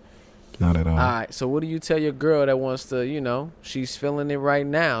 No. Not at all. All right, so what do you tell your girl that wants to, she's feeling it right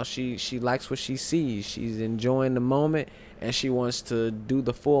now. She likes what she sees. She's enjoying the moment, and she wants to do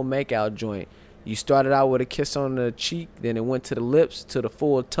the full makeout joint. You started out with a kiss on the cheek, then it went to the lips, to the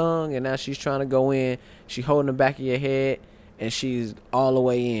full tongue, and now she's trying to go in. She's holding the back of your head, and she's all the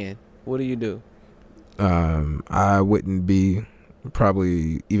way in. What do you do? I wouldn't be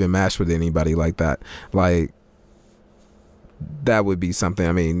probably even matched with anybody like that. Like, that would be something,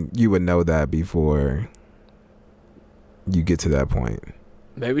 I mean, you would know that before you get to that point.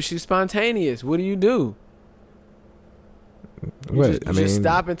 Maybe she's spontaneous. What do you do? You just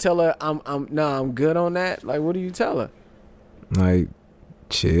stop and tell her I'm good on that. Like, what do you tell her? Like,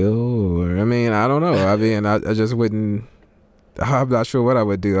 chill, or I don't know. I just wouldn't. I'm not sure what I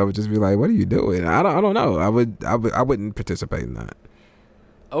would do. I would just be like, "What are you doing?" I don't know. I wouldn't participate in that.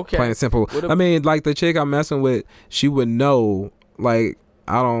 Okay, plain and simple. Like the chick I'm messing with, she would know. Like,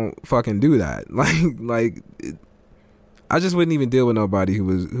 I don't fucking do that. I just wouldn't even deal with nobody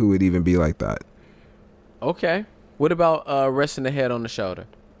who would even be like that. Okay. What about resting the head on the shoulder?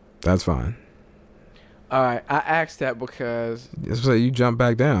 That's fine. All right. I asked that because... So you jump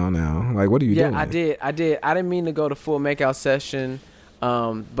back down now. Like, what are you doing? Yeah, I did. I didn't mean to go to full makeout session,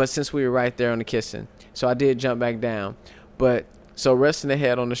 but since we were right there on the kissing, so I did jump back down. But, so resting the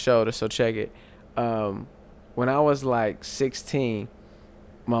head on the shoulder, so check it. When I was like 16,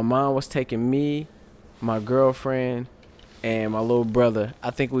 my mom was taking me, my girlfriend, and my little brother. I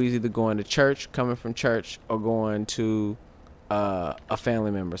think we was either going to church, coming from church, or going to a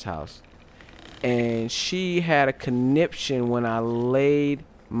family member's house. And she had a conniption when I laid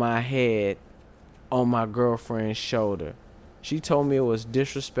my head on my girlfriend's shoulder. She told me it was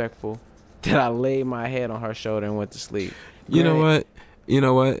disrespectful that I laid my head on her shoulder and went to sleep. You know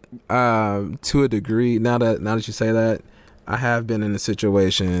what? To a degree, now that you say that, I have been in a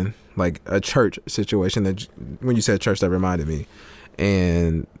situation, like a church situation, that when you said church, that reminded me.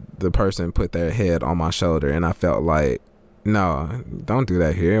 And the person put their head on my shoulder, and I felt like, no, don't do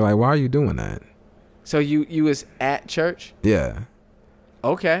that here. Like, why are you doing that? So you was at church? Yeah.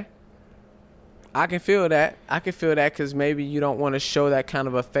 Okay. I can feel that. Because maybe you don't want to show that kind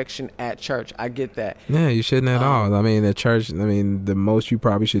of affection at church. I get that. Yeah, you shouldn't at all. At church, the most you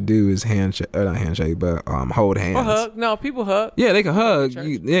probably should do is not handshake, but hold hands. Or hug. No, people hug. Yeah, they can hug.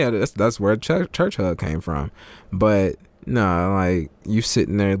 That's where church hug came from. But no, like, you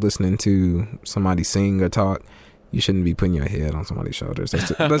sitting there listening to somebody sing or talk, you shouldn't be putting your head on somebody's shoulders.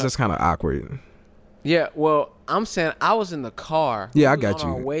 That's just kind of awkward. Yeah, well, I'm saying I was in the car. Yeah, I got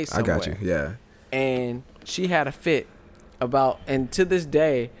you. I got you. Yeah. And she had a fit and to this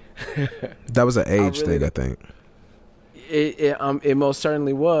day, that was an age thing, I think. It most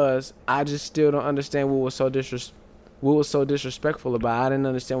certainly was. I just still don't understand what was so disrespectful about it. I didn't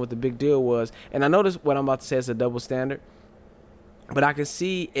understand what the big deal was. And I know what I'm about to say is a double standard, but I can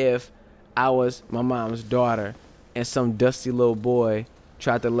see if I was my mom's daughter and some dusty little boy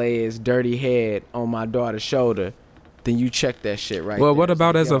tried to lay his dirty head on my daughter's shoulder, then you check that shit right. Well, what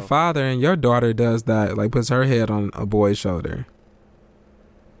about as a father and your daughter does that, like puts her head on a boy's shoulder?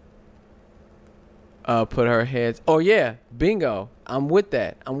 Put her head. Oh yeah, bingo. I'm with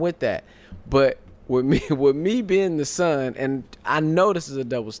that. But with me being the son, and I know this is a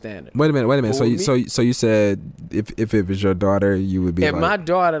double standard. Wait a minute. So you said if it was your daughter, you would be. If my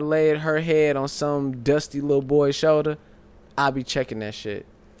daughter laid her head on some dusty little boy's shoulder, I'll be checking that shit.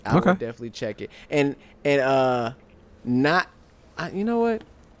 I would definitely check it. And not You know what?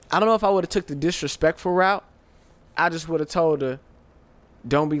 I don't know if I would have took the disrespectful route. I just would have told her,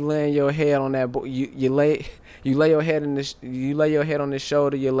 don't be laying your head on that boy. You lay your head on his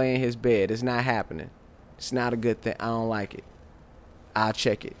shoulder. You lay in his bed. It's not happening. It's not a good thing. I don't like it. I'll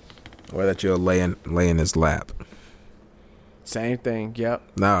check it. Or that you'll lay in his lap. Same thing. Yep.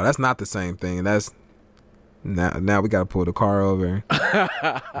 No, that's not the same thing. That's now we gotta pull the car over.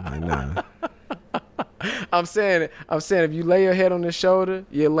 Nah. I'm saying if you lay your head on his shoulder,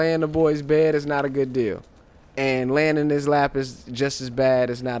 you lay in the boy's bed. It's not a good deal. And laying in his lap is just as bad.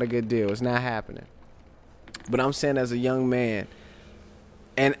 It's not a good deal. It's not happening. But I'm saying as a young man,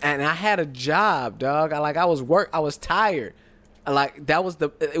 and I had a job, dog. I was tired.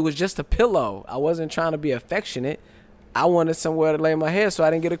 It was just a pillow. I wasn't trying to be affectionate. I wanted somewhere to lay my head so I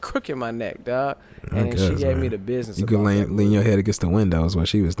didn't get a crook in my neck, dog. And she gave me the business. You could lean your head against the window is what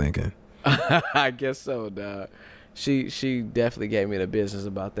she was thinking. I guess so, dog. She definitely gave me the business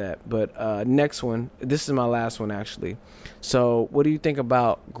about that. But next one, this is my last one actually. So, what do you think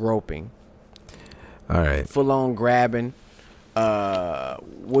about groping? All right, full on grabbing.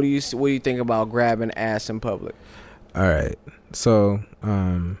 What do you think about grabbing ass in public? All right, so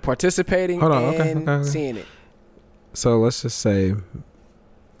participating and seeing it. So let's just say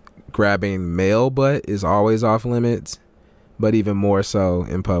grabbing male butt is always off limits, but even more so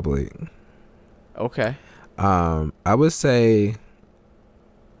in public. Okay. I would say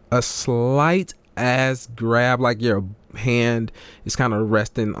a slight ass grab, like your hand is kind of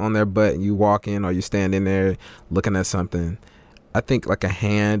resting on their butt and you walk in or you stand in there looking at something. I think like a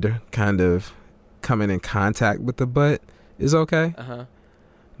hand kind of coming in contact with the butt is okay.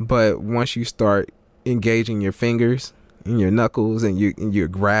 But once you start engaging your fingers and your knuckles and you're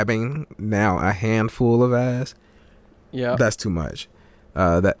grabbing now a handful of ass, that's too much.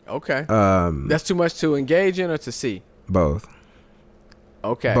 That's too much to engage in or to see? Both.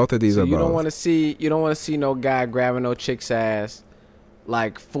 Okay. Both of these are you both. don't want to see no guy grabbing no chick's ass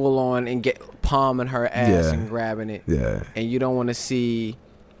like full on and get palming her ass and grabbing it. Yeah. And you don't want to see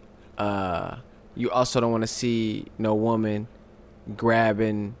you also don't want to see no woman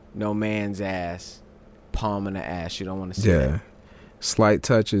grabbing no man's ass, palming the ass. You don't want to see that. Slight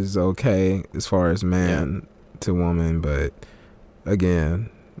touch is okay as far as man to woman, but again,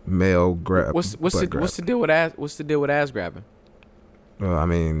 male grab. What's the deal with ass? What's the deal with ass grabbing? Well, I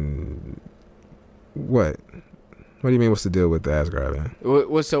mean, what? What do you mean? What's the deal with the ass grabbing?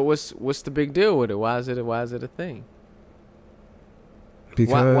 What's the big deal with it? Why is it a thing?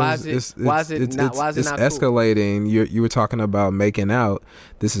 Because it's escalating. Cool? You were talking about making out.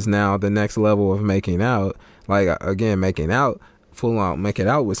 This is now the next level of making out. Like again, making out, full on making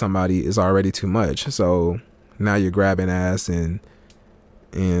out with somebody is already too much. So now you're grabbing ass and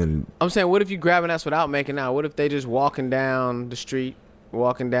I'm saying, what if you grabbing ass without making out? What if they just walking down the street,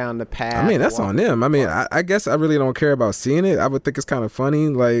 walking down the path? I mean, that's on them. I mean, I guess I really don't care about seeing it. I would think it's kind of funny.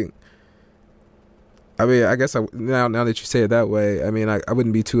 Like, I mean, I guess now that you say it that way, I mean, I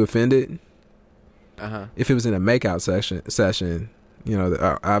wouldn't be too offended. If it was in a makeout session, you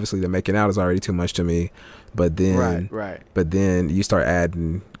know, obviously the making out is already too much to me. But then, But then you start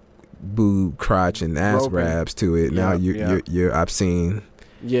adding boob, crotch, and ass grabs to it. Now you're obscene.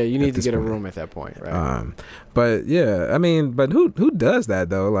 Yeah, you need to get a room at that point, right? But yeah, I mean, but who does that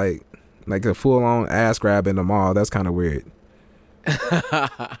though? Like a full on ass grab in the mall. That's kind of weird.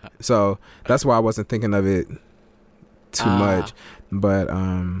 So that's why I wasn't thinking of it too much. But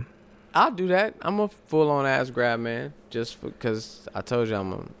I'll do that. I'm a full on ass grab man, just because I told you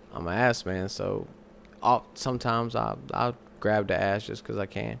I'm an ass man. So sometimes I'll grab the ass just because I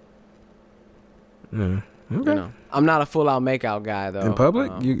can. Yeah. Okay. You know, I'm not a full out make out guy though. In public,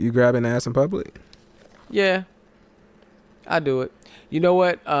 you grabbing ass in public? Yeah, I do it. You know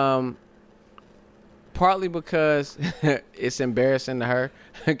what? Partly because it's embarrassing to her,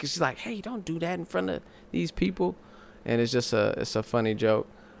 because she's like, "Hey, don't do that in front of these people," and it's a funny joke.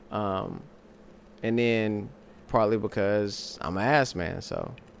 And then partly because I'm an ass man,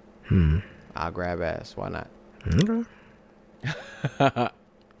 so I'll grab ass. Why not? Okay.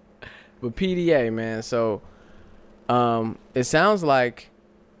 But PDA, man, so it sounds like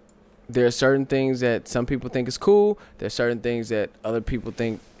there are certain things that some people think is cool. There's certain things that other people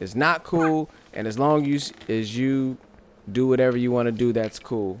think is not cool. And as long as you do whatever you want to do, that's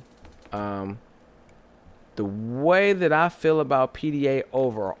cool. The way that I feel about PDA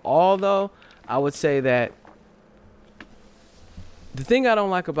overall, though, I would say that the thing I don't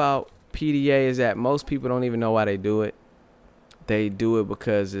like about PDA is that most people don't even know why they do it. They do it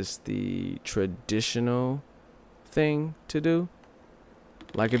because it's the traditional thing to do.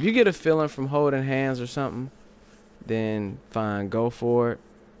 Like if you get a feeling from holding hands or something, then fine, go for it.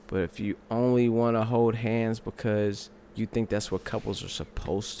 But if you only want to hold hands because you think that's what couples are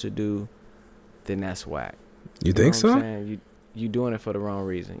supposed to do, then that's whack. You think so? You doing it for the wrong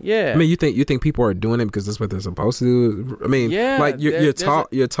reason. Yeah. I mean, you think people are doing it because that's what they're supposed to do? I mean, yeah, like you're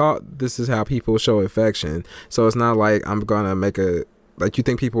taught this is how people show affection. So it's not like I'm gonna make you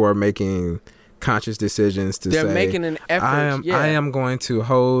think people are making conscious decisions to they're say making an effort. I am going to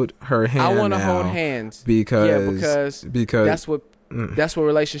hold her hand. I want to hold hands because that's what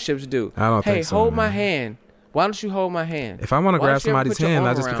relationships do. I don't think so. Hey, hold my hand. Why don't you hold my hand? If I want to grab somebody's hand,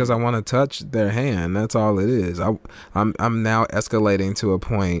 not just because I want to touch their hand. That's all it is. I'm now escalating to a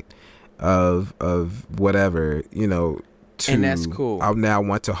point of whatever, and that's cool. I now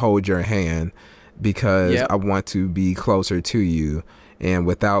want to hold your hand because I want to be closer to you, and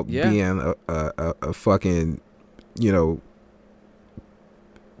without being a fucking,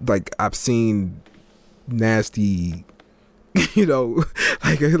 like I've seen nasty.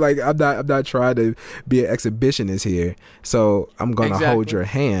 Like I'm not trying to be an exhibitionist here, so I'm gonna hold your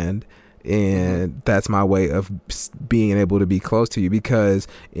hand, and that's my way of being able to be close to you. Because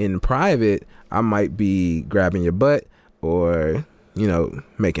in private, I might be grabbing your butt or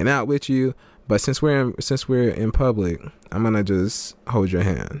making out with you, but since we're in public, I'm gonna just hold your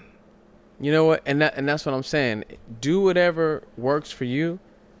hand. You know what? And that's what I'm saying. Do whatever works for you.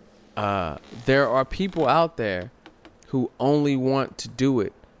 There are people out there who only want to do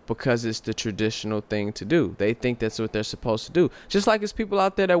it because it's the traditional thing to do. They think that's what they're supposed to do. Just like it's people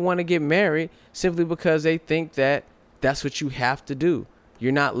out there that want to get married simply because they think that that's what you have to do.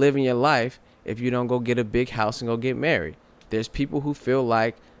 You're not living your life if you don't go get a big house and go get married. There's people who feel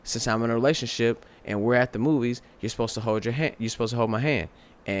like, since I'm in a relationship and we're at the movies, you're supposed to hold your hand. You're supposed to hold my hand,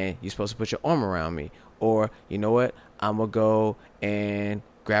 and you're supposed to put your arm around me. Or, you know what? I'm going to go and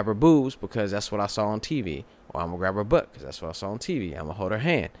grab her boobs because that's what I saw on TV. Or I'm going to grab her butt because that's what I saw on TV. I'm going to hold her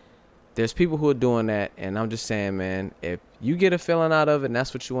hand. There's people who are doing that, and I'm just saying, man, if you get a feeling out of it and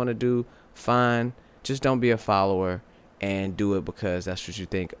that's what you want to do, fine. Just don't be a follower and do it because that's what you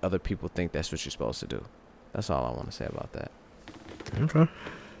think other people think that's what you're supposed to do. That's all I want to say about that. Okay.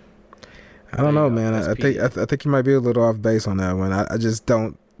 I don't know, man. I think you might be a little off base on that one. I just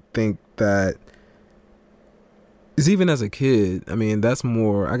don't think that... It's even as a kid, I mean,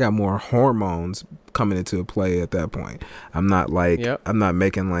 I got more hormones coming into play at that point. I'm not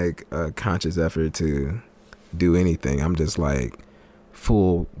making like a conscious effort to do anything. I'm just like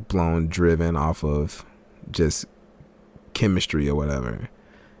full blown driven off of just chemistry or whatever.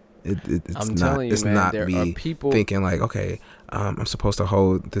 It's not me thinking like, okay, I'm supposed to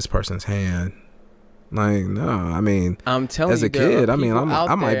hold this person's hand. Like, no, I mean, I'm telling as a kid, I mean,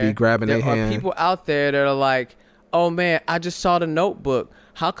 I might be grabbing their hand. There are people out there that are like, oh man, I just saw The Notebook.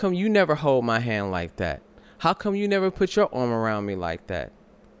 How come you never hold my hand like that? How come you never put your arm around me like that?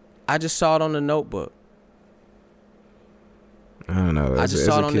 I just saw it on The Notebook. I don't know. I just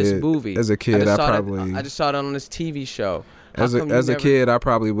saw it on this movie. As a kid, I just saw it on this TV show. As a kid, I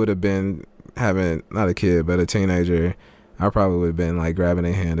probably would have been not a kid, but a teenager. I probably would have been like grabbing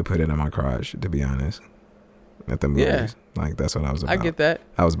a hand to put it in my crotch, to be honest. At the movies. Yeah. Like, that's what I was about. I get that.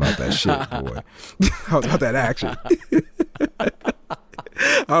 I was about that shit, boy. I was about that action. I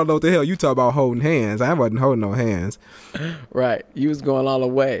don't know what the hell you talk about holding hands. I wasn't holding no hands. Right. You was going all the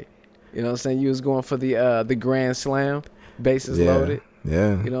way. You know what I'm saying? You was going for the grand slam, bases loaded.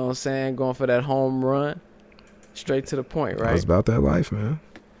 Yeah. You know what I'm saying? Going for that home run. Straight to the point, right? I was about that life, man.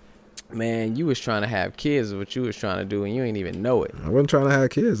 Man, you was trying to have kids is what you was trying to do, and you ain't even know it. I wasn't trying to have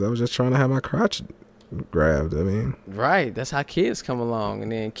kids. I was just trying to have my crotch grabbed. I mean, right. That's how kids come along,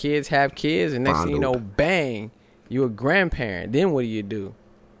 and then kids have kids, and next thing you know, bang, you a grandparent. Then what do you do?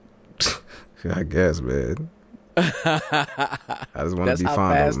 I guess, man. I just want to be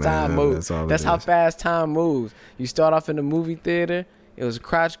fondled, man. That's how fast time moves. You start off in the movie theater. It was a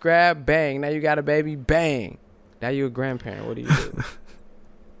crotch grab, bang. Now you got a baby, bang. Now you a grandparent. What do you do?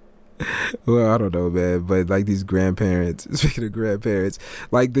 Well, I don't know, man. But like these grandparents, speaking of grandparents,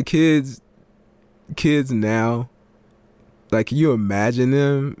 like the kids now, like, can you imagine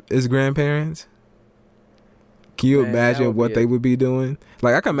them as grandparents? Can you imagine what they would be doing?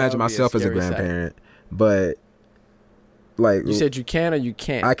 Like, I can imagine myself as a grandparent, but like, you said you can or you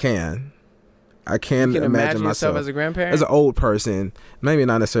can't? I can. I can imagine myself as a grandparent, as an old person, maybe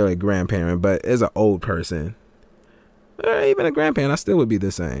not necessarily a grandparent, but as an old person, or even a grandparent. I still would be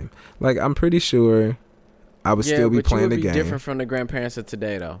the same. Like, I'm pretty sure I would still be playing the game. You would be different from the grandparents of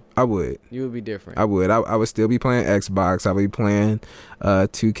today, though. I would. You would be different. I would. I would still be playing Xbox. I would be playing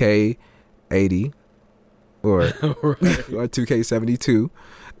 2K80 or 2K72.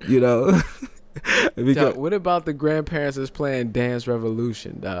 You know, Dog, what about the grandparents that's playing Dance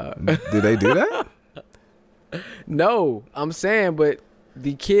Revolution, dog? Do they do that? No, I'm saying, but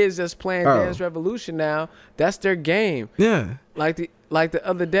the kids that's playing Dance Revolution now, that's their game. Yeah. Like the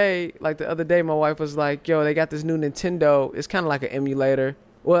other day, my wife was like, "Yo, they got this new Nintendo. It's kind of like an emulator.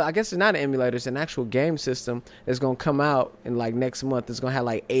 Well, I guess it's not an emulator. It's an actual game system that's gonna come out in like next month. It's gonna have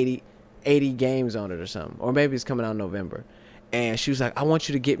like 80 games on it or something, or maybe it's coming out in November." And she was like, "I want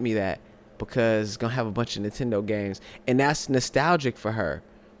you to get me that because it's gonna have a bunch of Nintendo games, and that's nostalgic for her."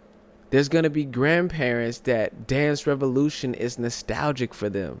 There's gonna be grandparents that Dance Revolution is nostalgic for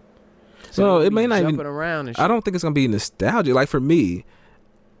them. So it may not even. Around and I don't think it's gonna be nostalgic. Like for me,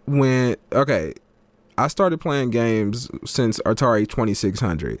 I started playing games since Atari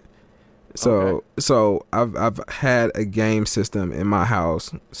 2600. So I've had a game system in my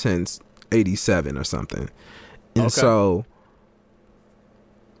house since 87 or something, and so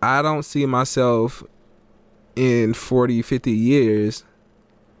I don't see myself in 40, 50 years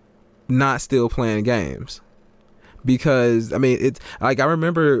not still playing games. Because I mean, it's like I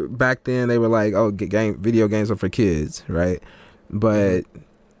remember back then they were like, "Oh, video games are for kids," right? But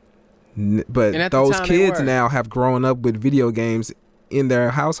those kids now have grown up with video games in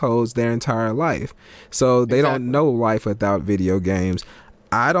their households their entire life, so they don't know life without video games.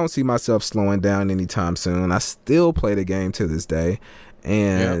 I don't see myself slowing down anytime soon. I still play the game to this day,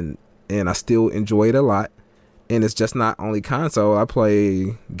 and I still enjoy it a lot. And it's just not only console. I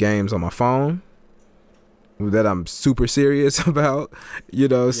play games on my phone that I'm super serious about,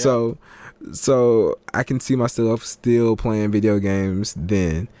 so I can see myself still playing video games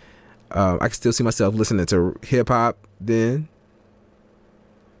then. I can still see myself listening to hip hop then.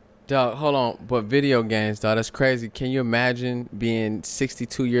 Dog, hold on. But video games, dog, that's crazy. Can you imagine being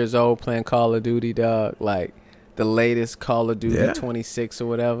 62 years old playing Call of Duty, dog? Like the latest Call of Duty 26 or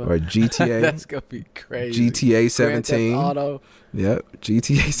whatever. Or GTA. That's going to be crazy. GTA 17. Grand Theft Auto. Yep.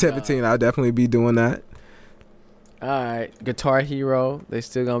 GTA 17. I'll definitely be doing that. All right, Guitar Hero. They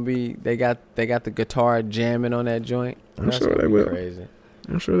still gonna be. They got the guitar jamming on that joint. I'm sure they will. Crazy.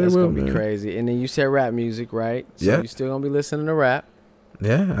 I'm sure they will. That's gonna be crazy. And then you said rap music, right? So you still gonna be listening to rap.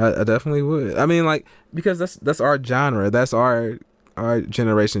 Yeah, I definitely would. I mean, like, because that's our genre. That's our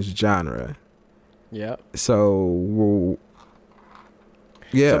generation's genre. Yep. So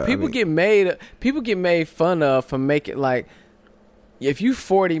yeah. So people get made fun of for making, like, if you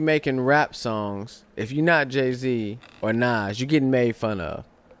 40 making rap songs, if you're not Jay-Z or Nas, you're getting made fun of,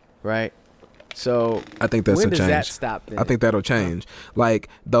 right? So I think that's when a does change. That stop then? I think that'll change. Like,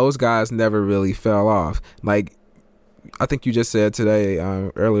 those guys never really fell off. Like, I think you just said today,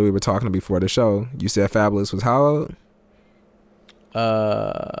 earlier we were talking before the show, you said Fabulous was how old?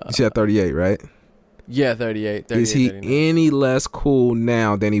 You said 38, right? Yeah, 38. Is he 39. any less cool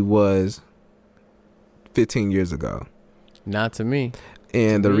now than he was 15 years ago? Not to me.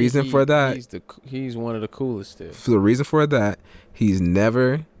 And the reason for that, he's one of the coolest still. For the reason for that, he's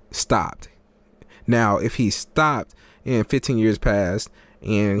never stopped. Now, if he stopped and 15 years passed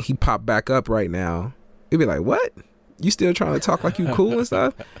and he popped back up right now, it'd be like, what? You still trying to talk like you cool and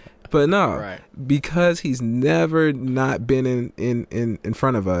stuff? But no, right. Because he's never not been in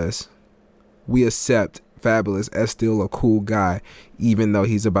front of us, we accept Fabulous as still a cool guy, even though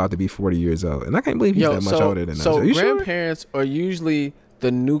he's about to be 40 years old. And I can't believe he's that much older than us. So are you grandparents are usually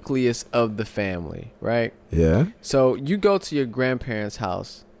the nucleus of the family, right? Yeah. So you go to your grandparents'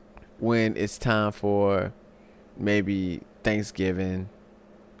 house when it's time for maybe Thanksgiving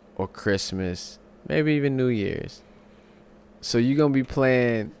or Christmas, maybe even New Year's. So you're going to be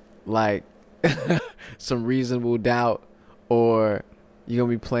playing like some Reasonable Doubt, or you're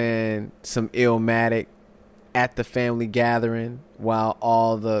going to be playing some Illmatic at the family gathering while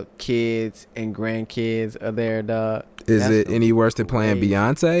all the kids and grandkids are there, dog. Is it any worse than playing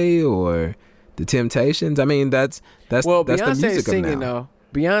Beyonce or The Temptations? I mean, that's Beyonce the music is singing of now.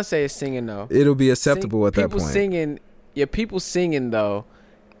 though. Beyonce is singing though. It'll be acceptable at that point. People singing though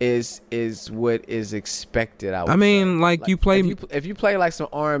is what is expected. I mean, say. like you play if you play like some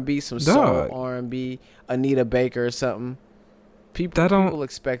R&B, some soul R&B, Anita Baker or something. People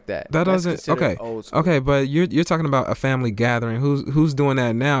expect that. That doesn't okay, but you're talking about a family gathering. Who's doing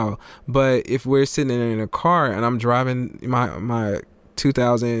that now? But if we're sitting in a car and I'm driving my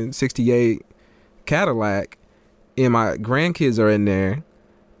 2068 Cadillac and my grandkids are in there,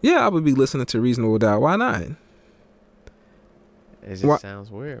 yeah, I would be listening to Reasonable Doubt. Why not? It just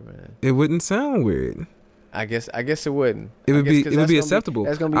sounds weird, man. It wouldn't sound weird. I guess it wouldn't. It would be acceptable.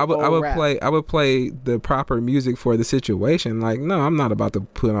 That's gonna be I would play the proper music for the situation. Like, no, I'm not about to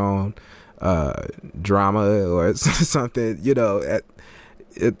put on drama or something.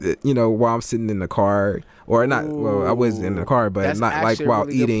 while I'm sitting in the car, or not. Well, I was in the car, but that's not like while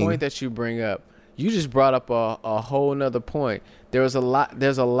really eating. Good point that you bring up. You just brought up a whole nother point. There's a lot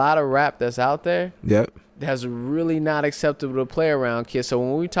of rap that's out there. Yep. That's really not acceptable to play around kids. So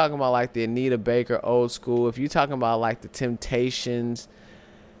when we talking about like the Anita Baker old school, if you're talking about like the Temptations,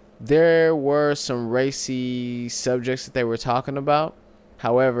 there were some racy subjects that they were talking about.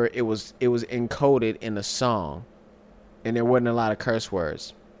 However, it was encoded in a song, and there wasn't a lot of curse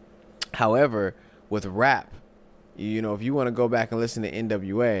words. However, with rap, if you want to go back and listen to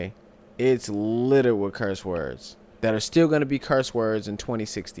NWA, it's littered with curse words that are still going to be curse words in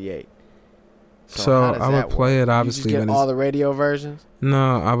 2068. So I would play it obviously. You just get all the radio versions?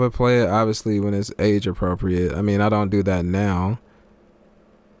 No, I would play it obviously when it's age appropriate. I mean, I don't do that now.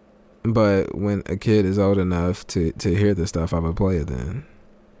 But when a kid is old enough to hear this stuff, I would play it then.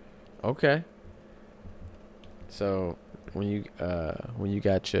 Okay. So when you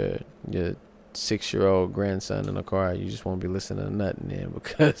got your 6-year-old grandson in the car, you just won't be listening to nothing then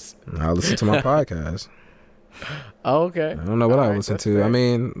because I'll listen to my podcast. Oh, okay. I don't know what I listen to. Fair. I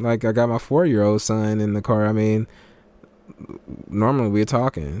mean, like I got my 4-year-old son in the car. I mean, normally we're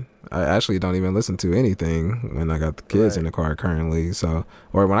talking. I actually don't even listen to anything when I got the kids in the car currently. So,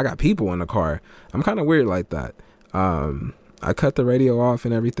 or when I got people in the car, I'm kind of weird like that. I cut the radio off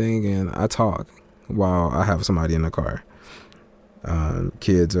and everything, and I talk while I have somebody in the car.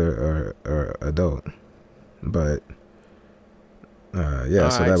 Kids or adult, but so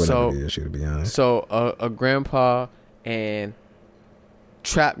that would never be an issue, to be honest. So a grandpa and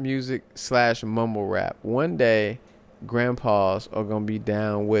trap music / mumble rap. One day, grandpas are gonna be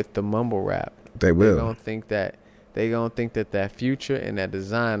down with the mumble rap. They will. They're gonna think that Future and that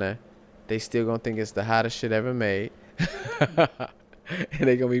Designer, they still gonna think it's the hottest shit ever made. And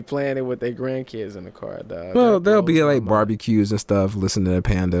they gonna be playing it with their grandkids in the car, dog. Well, they'll be like barbecues and stuff, listening to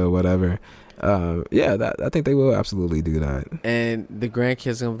Panda or whatever. I think they will absolutely do that. And the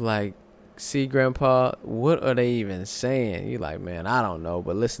grandkids gonna be like, "See, Grandpa, what are they even saying?" You like, "Man, I don't know,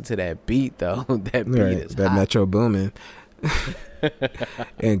 but listen to that beat though. That beat is that hot." Metro Boomin.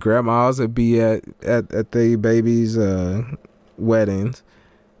 And grandmas would be at the babies' weddings,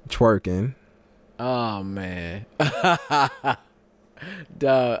 twerking. Oh man.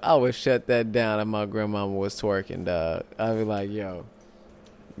 Dog, I would shut that down if my grandmama was twerking, dog. I'd be like, yo,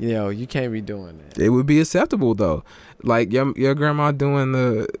 you can't be doing that. It would be acceptable though. Like your grandma doing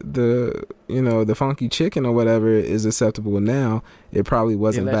the funky chicken or whatever is acceptable now. It probably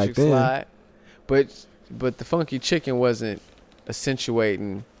wasn't back then. Slide. But the funky chicken wasn't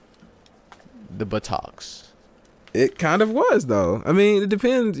accentuating the buttocks. It kind of was though. I mean, it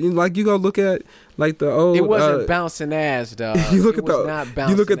depends. Like you go look at like the old. It wasn't bouncing ass, dog. You look at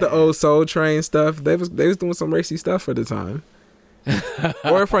the old Soul Train stuff. They was doing some racy stuff for the time,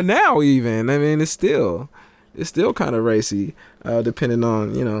 or for now even. I mean, it's still kind of racy, depending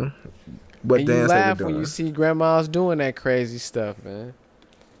on what and dance you laugh they were doing. When you see grandmas doing that crazy stuff, man.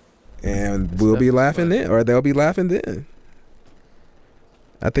 And we'll be laughing then, or they'll be laughing then.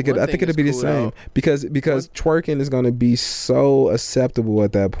 I think it'll be the same because twerking is going to be so acceptable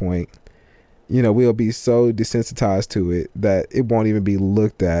at that point. We'll be so desensitized to it that it won't even be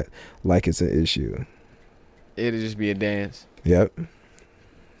looked at like it's an issue. It'll just be a dance. Yep.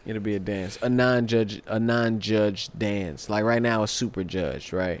 It'll be a dance, a non-judged dance. Like right now, it's super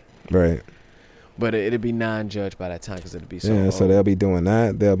judged, right? Right. But it'll be non-judged by that time because it'll be so. Yeah, old. So they'll be doing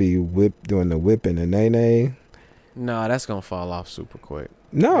that. They'll be doing the whip and the nay. No, that's gonna fall off super quick.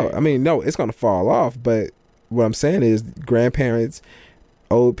 No, right. I mean, no, it's gonna fall off. But what I'm saying is, grandparents,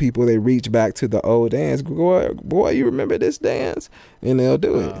 old people, they reach back to the old dance. Boy, you remember this dance, and they'll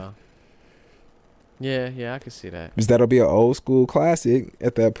do it. Yeah, I can see that. Because that'll be an old school classic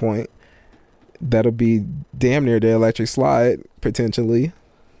at that point. That'll be damn near the electric slide potentially.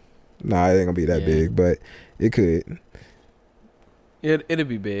 Nah, it ain't gonna be that big, but it could. It'll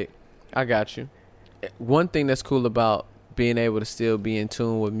be big. I got you. One thing that's cool about being able to still be in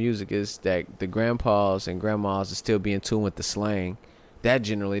tune with music is that the grandpas and grandmas are still be in tune with the slang. That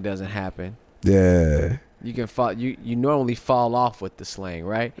generally doesn't happen. Yeah. You can fall. You normally fall off with the slang,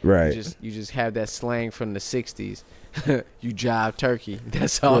 right? Right. You just have that slang from the '60s. You jive turkey.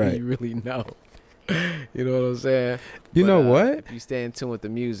 That's all you really know. You know what I'm saying? You know what? If you stay in tune with the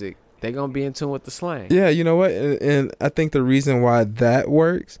music, they're gonna be in tune with the slang. Yeah. You know what? And I think the reason why that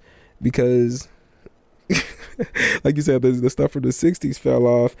works because. Like you said, the stuff from the 60s fell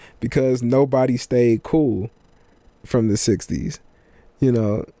off because nobody stayed cool from the 60s.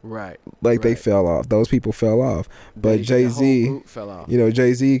 Right. Like they fell off. Those people fell off. But Jay-Z, fell off.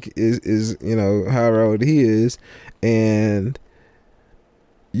 Jay-Z is however old he is, and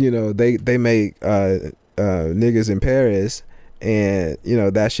they make niggas in Paris, and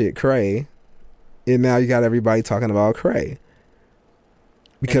that shit cray, and now you got everybody talking about cray.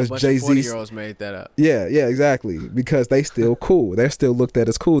 Because Jay-Z 40-year-olds made that up. Yeah, exactly. Because they still cool. They're still looked at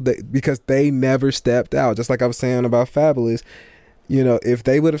as cool. Because they never stepped out. Just like I was saying about Fabulous, if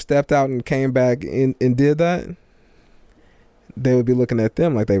they would have stepped out and came back and did that, they would be looking at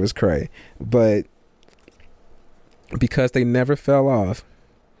them like they was cray. But because they never fell off,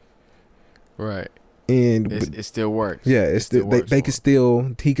 right? And it still works. Yeah, it still works. They can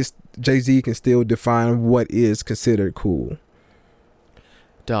still Jay-Z can still define what is considered cool.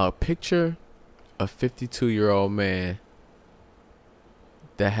 Dog, picture a 52-year-old man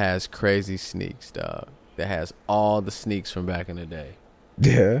that has crazy sneaks, dog. That has all the sneaks from back in the day.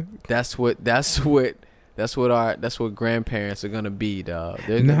 Yeah. That's what grandparents are gonna be, dog.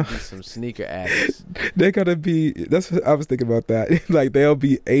 They're gonna be some sneaker addicts. They're gonna be. That's what I was thinking about that. Like they'll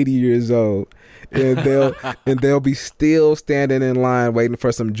be 80 years old, and they'll be still standing in line waiting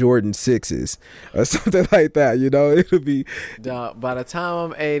for some Jordan 6s or something like that. It'll be. Dog, by the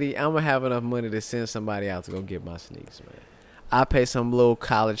time I'm 80, I'm gonna have enough money to send somebody out to go get my sneaks, man. I pay some little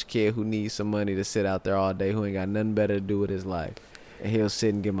college kid who needs some money to sit out there all day, who ain't got nothing better to do with his life. And he'll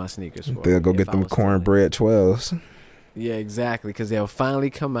sit and get my sneakers for me. They'll go get them cornbread 12s. Yeah, exactly. Because they'll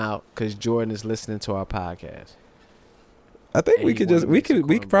finally come out because Jordan is listening to our podcast. I think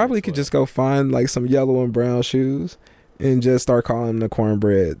we probably could just go find like some yellow and brown shoes and just start calling them the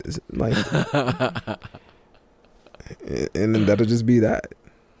cornbread. Like, and then that'll just be that.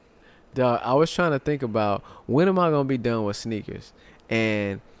 Dog, I was trying to think about when am I gonna be done with sneakers,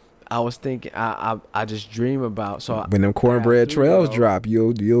 and I was thinking I just dream about when them cornbread trails drop,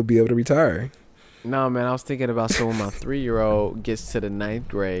 you'll be able to retire. No, man, I was thinking about when my 3-year-old gets to the 9th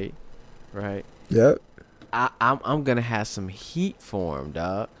grade, right? Yep. I'm gonna have some heat for him,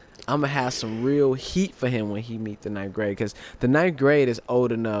 dog. I'm gonna have some real heat for him when he meet the 9th grade, because the 9th grade is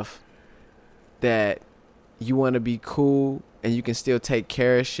old enough that you want to be cool and you can still take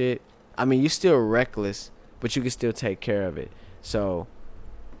care of shit. I mean, you're still reckless, but you can still take care of it. So,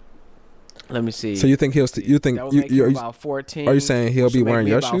 let me see. So you think you're about 14? Are you saying he'll be wearing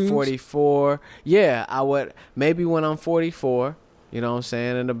your about shoes? 44. Yeah, I would. Maybe when I'm 44, you know what I'm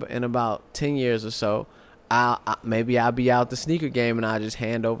saying, in about 10 years or so, maybe I'll be out the sneaker game and I'll just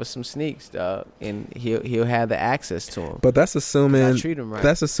hand over some sneaks, dog, and he'll have the access to them. But that's assuming I treat him right.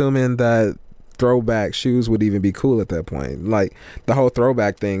 That's assuming that throwback shoes would even be cool at that point. Like the whole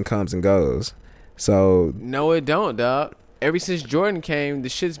throwback thing comes and goes. So no, it don't, dog. Ever since Jordan came, the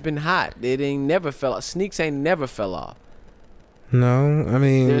shit's been hot. It ain't never fell off. Sneaks ain't never fell off. No, I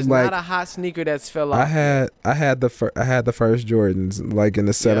mean, there's like, not a hot sneaker that's fell off. I had the first Jordans like in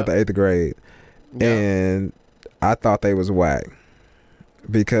the 7th or 8th grade, and I thought they was whack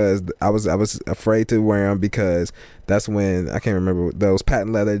because I was afraid to wear them because that's when I can't remember those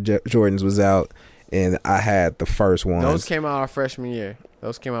patent leather Jordans was out, and I had the first ones. Those came out our freshman year.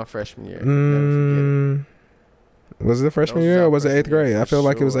 Never forget it. Was it the freshman year or was it 8th grade? I feel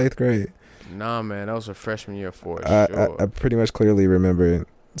like it was 8th grade. Nah, man, that was a freshman year for sure. I pretty much clearly remember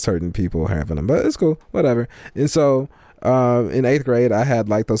certain people having them, but it's cool, whatever. And so in 8th grade, I had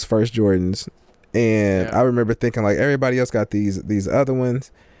like those first Jordans, and I remember thinking like everybody else got these other ones,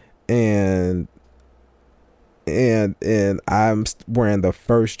 and I'm wearing the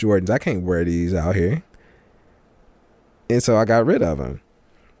first Jordans. I can't wear these out here, and so I got rid of them.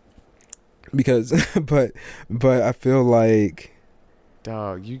 Because, but I feel like,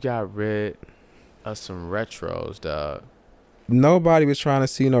 dog, you got rid of some retros, dog. Nobody was trying to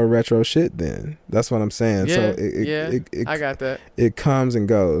see no retro shit then. That's what I'm saying. Yeah, so I got that. It comes and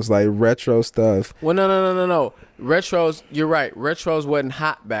goes, like retro stuff. Well, no. Retros, you're right. Retros wasn't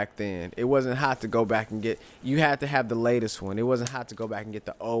hot back then. It wasn't hot to go back and get. You had to have the latest one. It wasn't hot to go back and get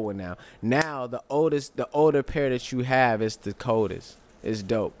the old one now. Now, the older pair that you have is the coldest. It's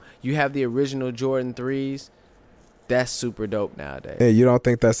dope. You have the original Jordan 3s. That's super dope nowadays. Hey, you don't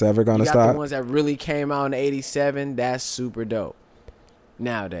think that's ever gonna stop? You got the ones that really came out in '87. That's super dope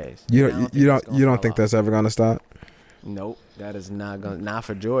nowadays. You don't think that's ever gonna stop? Nope, that is not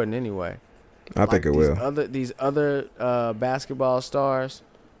for Jordan anyway. I think it will. These other basketball stars,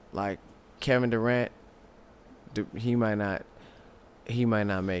 like Kevin Durant, he might not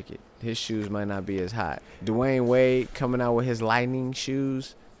make it. His shoes might not be as hot. Dwayne Wade coming out with his Lightning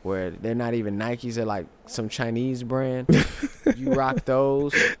shoes, where they're not even Nikes, they're like some Chinese brand. You rock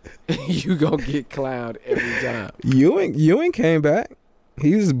those, you gonna get clowned every time. Ewing came back.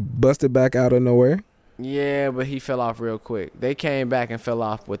 He's busted back out of nowhere. Yeah, but he fell off real quick. They came back and fell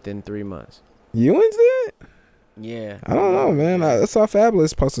off within 3 months. Ewing's did? Yeah. I don't know, man. I saw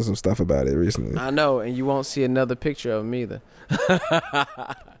Fabulous posting some stuff about it recently. I know, and you won't see another picture of him either.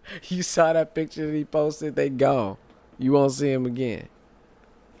 You saw that picture that he posted, they gone. You won't see him again.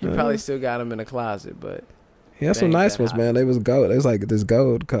 He probably still got him in the closet, but he had some nice ones, man. They was gold. It was like this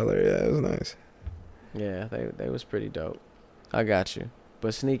gold color. Yeah, it was nice. Yeah, they was pretty dope. I got you.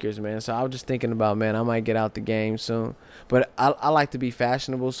 But sneakers, man. So I was just thinking about, man, I might get out the game soon. But I like to be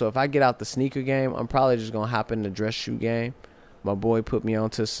fashionable. So if I get out the sneaker game, I'm probably just gonna hop in the dress shoe game. My boy put me on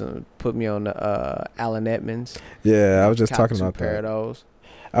the Allen Edmonds. Yeah, I was just talking about that. Those.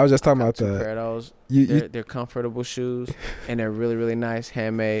 I was just talking about that. Pair of those. They're comfortable shoes, and they're really, really nice,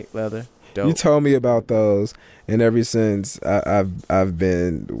 handmade leather. Dope. You told me about those, and ever since I've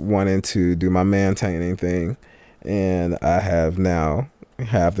been wanting to do my maintaining thing, and I have now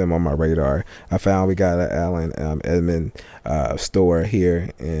have them on my radar. I found we got an Allen Edmond store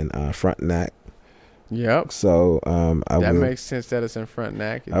here in Frontenac. Yep. So that makes sense that it's in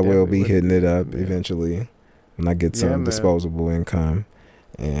Frontenac. I will be hitting it up eventually when I get some disposable income,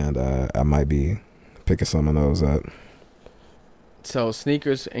 and I might be picking some of those up. So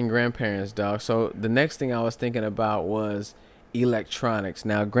sneakers and grandparents, dog. So the next thing I was thinking about was electronics.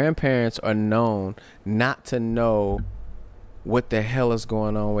 Now grandparents are known not to know what the hell is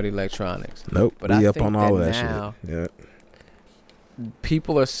going on with electronics. Nope. But I up on all of that shit. Yeah.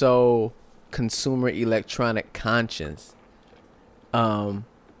 People are so consumer electronic conscious. I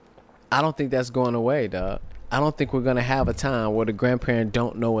don't think that's going away, dog. I don't think we're gonna have a time where the grandparent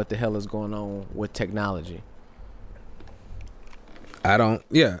don't know what the hell is going on with technology. I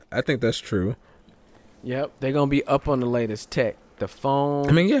think that's true. Yep, they're gonna be up on the latest tech. The phone.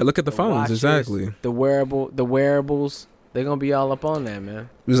 I mean, yeah, look at the phones, watches, exactly. The wearables. They're gonna be all up on that, man.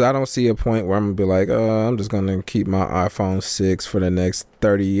 Because I don't see a point where I'm gonna be like, I'm just gonna keep my iPhone 6 for the next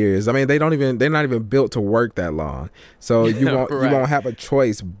 30 years. I mean, they're not even built to work that long. So you won't right. You won't have a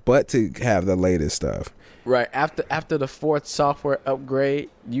choice but to have the latest stuff. Right. After the fourth software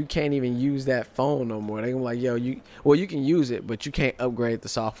upgrade, you can't even use that phone no more. They're gonna be like, yo, you can use it, but you can't upgrade the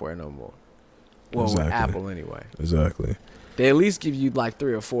software no more. Well, exactly. With Apple anyway. Exactly. They at least give you like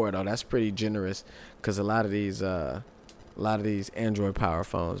 3 or 4 though. That's pretty generous because a lot of these Android power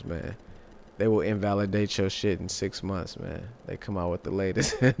phones, man, they will invalidate your shit in 6 months, man. They come out with the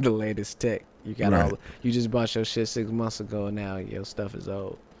latest the latest tech. You got right. You just bought your shit 6 months ago and now your stuff is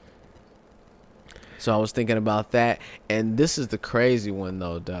old. So I was thinking about that, and this is the crazy one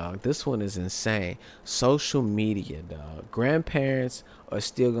though, dog. This one is insane. Social media, dog. Grandparents are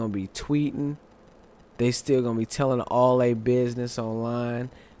still gonna be tweeting. They still gonna be telling all their business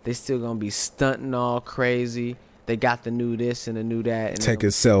online. They still gonna be stunting all crazy. They got the new this and the new that. And taking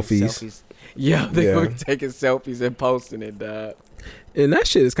selfies. Yeah, they're gonna be taking selfies and posting it, dog. And that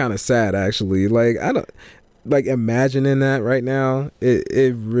shit is kind of sad, actually. Like, I don't... Like, imagining that right now,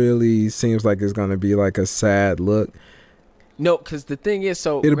 it really seems like it's going to be like a sad look. No, because the thing is,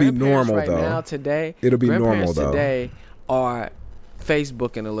 so it'll be normal right though. Now today, it'll be normal though. Today are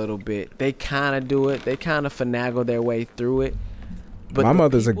Facebooking a little bit. They kind of do it. They kind of finagle their way through it. But my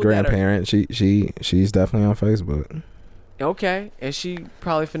mother's a grandparent. She's definitely on Facebook. Okay, and she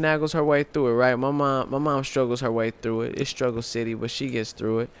probably finagles her way through it, right? My mom struggles her way through it. It's struggle city, but she gets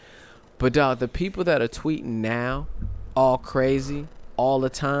through it. But dog, the people that are tweeting now, all crazy, all the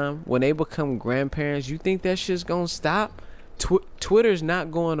time, when they become grandparents, you think that shit's gonna stop? Twitter's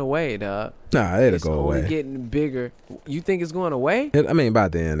not going away, dog. Nah, it'll go away. It's only getting bigger. You think it's going away? By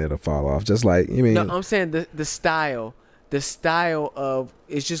then it'll fall off. Just like No, I'm saying the style of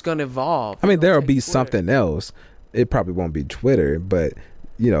it's just gonna evolve. I mean, there'll be something else. It probably won't be Twitter, but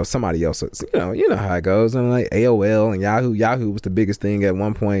somebody else. You know how it goes. And like AOL and Yahoo. Yahoo was the biggest thing at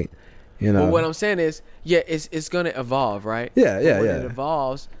one point. Well, what I'm saying is, it's going to evolve, right? Yeah. When it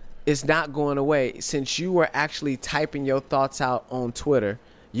evolves, it's not going away. Since you were actually typing your thoughts out on Twitter,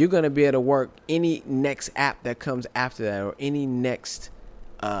 you're going to be able to work any next app that comes after that or any next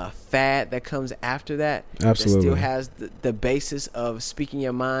fad that comes after that. Absolutely. That still has the basis of speaking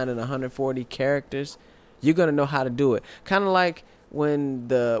your mind in 140 characters. You're going to know how to do it. Kind of like when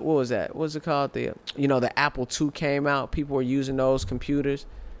what was that? What's it called? The Apple II came out. People were using those computers.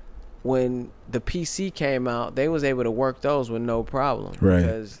 When the PC came out, they was able to work those with no problem. Right.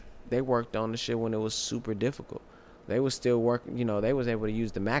 Because they worked on the shit when it was super difficult. They was still working, they was able to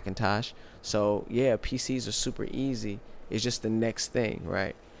use the Macintosh. So, yeah, PCs are super easy. It's just the next thing,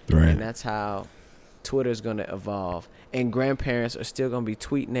 right? Right. And that's how Twitter's going to evolve. And grandparents are still going to be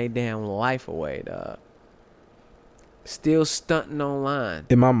tweeting their damn life away, dog. Still stunting online.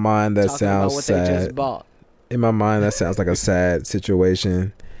 In my mind, that sounds sad. They just bought. In my mind, that sounds like a sad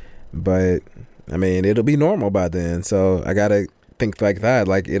situation. But I mean, it'll be normal by then. So I gotta think like that.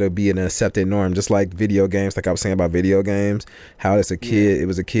 Like it'll be an accepted norm, just like video games. Like I was saying about video games, how it's a kid. It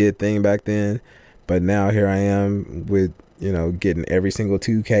was a kid thing back then, but now here I am with getting every single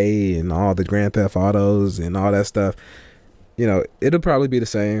 2K and all the Grand Theft Autos and all that stuff. It'll probably be the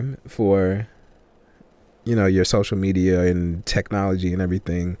same for your social media and technology and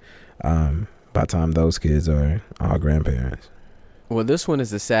everything. By the time those kids are all grandparents. Well, this one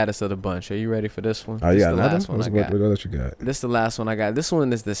is the saddest of the bunch. Are you ready for this one? Oh, you got another one? What else you got? This is the last one I got. This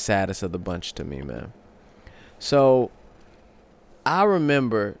one is the saddest of the bunch to me, man. So, I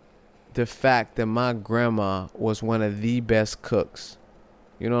remember the fact that my grandma was one of the best cooks.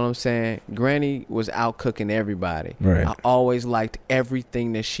 You know what I'm saying? Granny was out cooking everybody. Right. I always liked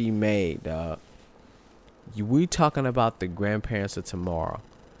everything that she made, dog. We talking about the grandparents of tomorrow.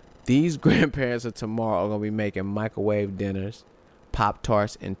 These grandparents of tomorrow are going to be making microwave dinners,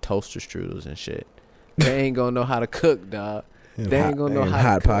 Pop-Tarts, and toaster strudels and shit. They ain't going to know how to cook, dog. They ain't going to know how to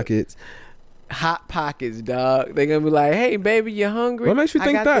Hot cook. Pockets. Hot Pockets, dog. They going to be like, hey, baby, you hungry? What makes you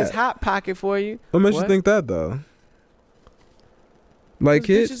think I got that? this Hot Pocket for you. What makes you think that, though? Like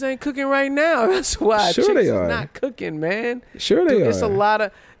kids bitches ain't cooking right now. That's why. Sure Chicks they are. Is not cooking, man. Sure they are. It's a lot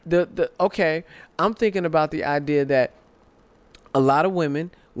of okay. I'm thinking about the idea that a lot of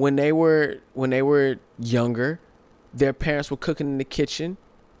women, when they were younger, their parents were cooking in the kitchen.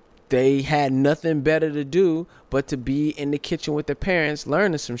 They had nothing better to do but to be in the kitchen with their parents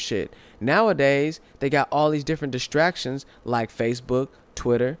learning some shit. Nowadays, they got all these different distractions like Facebook,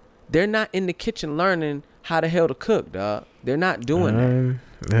 Twitter. They're not in the kitchen learning how the hell to cook, dog. They're not doing that.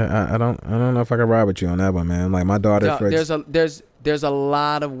 Yeah, I don't know if I can ride with you on that one, man. Like my daughter, dog, there's a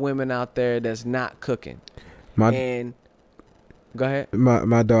lot of women out there that's not cooking. Go ahead.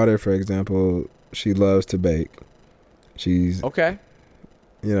 My daughter, for example, she loves to bake. She's okay.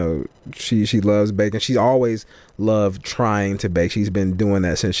 She loves baking. She always loved trying to bake. She's been doing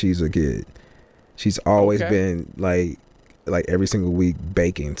that since she's a kid. She's always been like every single week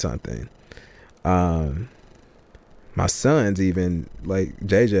baking something. My son's even like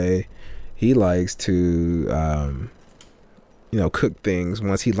JJ, he likes to cook things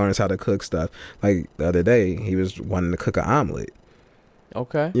once he learns how to cook stuff. Like the other day he was wanting to cook an omelet.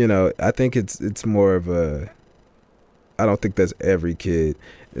 Okay. I think it's more of a, I don't think that's every kid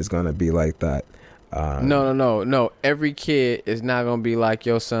is gonna be like that. No. Every kid is not gonna be like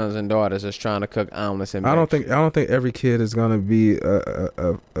your sons and daughters that's trying to cook omelets and. I don't think every kid is gonna be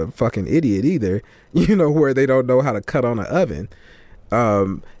a fucking idiot either. Where they don't know how to cut on an oven.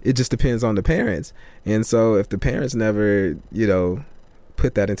 It just depends on the parents, and so if the parents never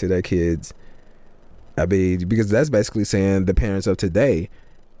put that into their kids, I mean, because that's basically saying the parents of today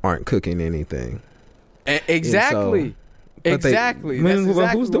aren't cooking anything. Exactly. Exactly.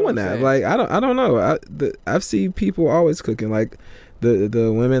 Who's doing that? Like I don't know. I've seen people always cooking. Like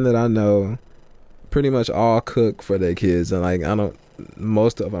the women that I know, pretty much all cook for their kids, and like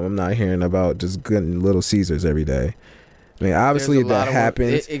most of them I'm not hearing about just getting Little Caesars every day. I mean, obviously that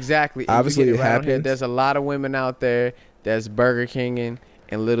happens. Exactly. Obviously it happens. There's a lot of women out there that's Burger Kinging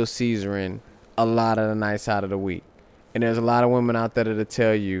and Little Caesaring a lot of the nights out of the week, and there's a lot of women out there that'll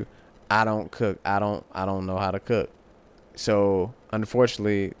tell you, I don't cook. I don't know how to cook. So,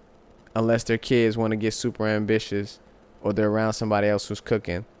 unfortunately, unless their kids want to get super ambitious or they're around somebody else who's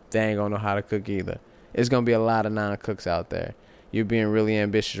cooking, they ain't going to know how to cook either. It's going to be a lot of non-cooks out there. You're being really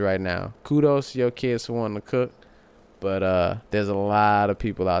ambitious right now. Kudos to your kids for wanting to cook, but there's a lot of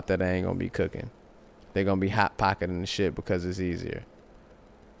people out there that ain't going to be cooking. They're going to be hot pocketing the shit because it's easier.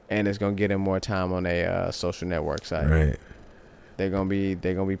 And it's going to get them more time on a social network site. Right. They're gonna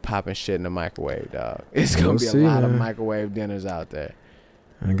be popping shit in the microwave, dog. It's gonna be a lot of microwave dinners out there.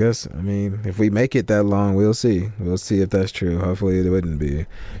 I guess. I mean, if we make it that long, we'll see. We'll see if that's true. Hopefully, it wouldn't be.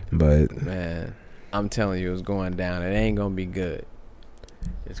 But man, I'm telling you, it's going down. It ain't gonna be good.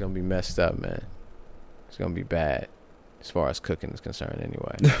 It's gonna be messed up, man. It's gonna be bad as far as cooking is concerned.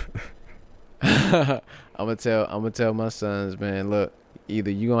 Anyway, I'm gonna tell my sons, man. Look, either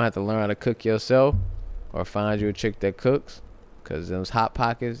you gonna have to learn how to cook yourself, or find you a chick that cooks. Cause those Hot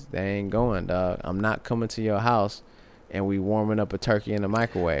Pockets, they ain't going, dog. I'm not coming to your house and we warming up a turkey in the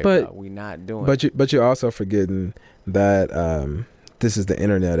microwave. But we not doing. But you're also forgetting that this is the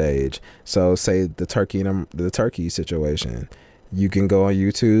internet age. So say the turkey situation. You can go on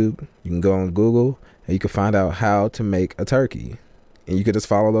YouTube, you can go on Google, and you can find out how to make a turkey, and you can just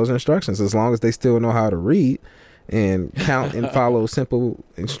follow those instructions as long as they still know how to read and count and follow simple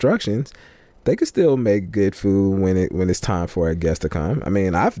instructions. they could still make good food when it's time for a guest to come. I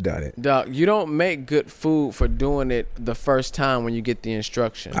mean, I've done it. Dog, you don't make good food for doing it the first time when you get the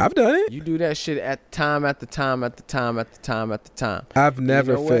instruction. I've done it. You do that shit at time after time after time after time after time. I've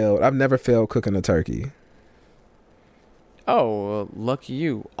never failed. I've never failed cooking a turkey. Oh, well, lucky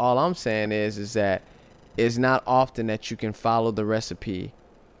you. All I'm saying is that it's not often that you can follow the recipe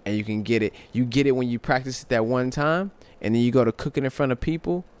and you can get it. You get it when you practice it that one time, and then you go to cook it in front of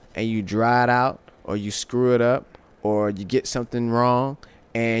people and you dry it out, or you screw it up, or you get something wrong,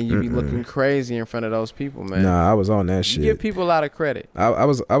 and you be looking crazy in front of those people, man. Nah, I was on that shit. You give people a lot of credit. I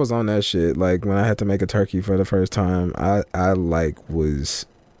was on that shit. Like when I had to make a turkey for the first time, I like was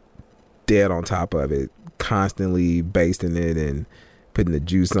dead on top of it, constantly basting it and putting the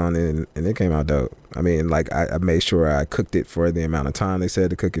juice on it, and it came out dope. I mean, like I made sure I cooked it for the amount of time they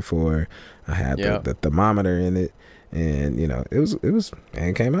said to cook it for. I had the thermometer in it. And it was and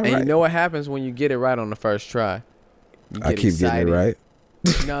it came out right. And you know what happens when you get it right on the first try? I keep getting it right.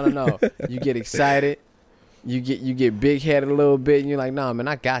 No. You get excited. You get big headed a little bit, and you're like, "Nah, man,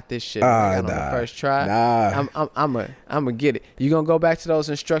 I got this shit. I got on the first try. I'm gonna get it." You gonna go back to those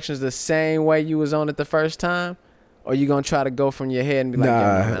instructions the same way you was on it the first time, or you gonna try to go from your head and be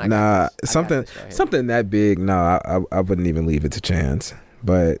like, "Nah, something that big? No, I wouldn't even leave it to chance,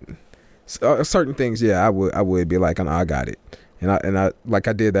 but." Certain things, I would be like, I got it, and I like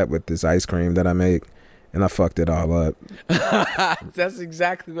I did that with this ice cream that I make, and I fucked it all up. That's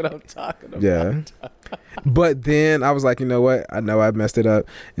exactly what I'm talking about. Yeah, but then I was like, you know what? I know I messed it up,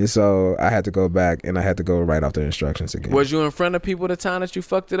 and so I had to go back and I had to go right off the instructions again. Was you in front of people the time that you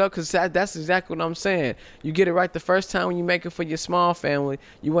fucked it up? Because that's exactly what I'm saying. You get it right the first time when you make it for your small family.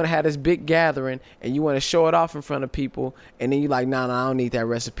 You want to have this big gathering and you want to show it off in front of people, and then you like, nah, I don't need that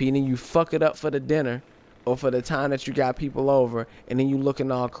recipe. And then you fuck it up for the dinner or for the time that you got people over, and then you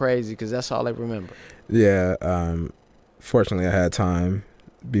looking all crazy because that's all they remember. Yeah. Fortunately, I had time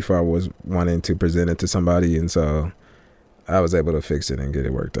before I was wanting to present it to somebody, and so I was able to fix it and get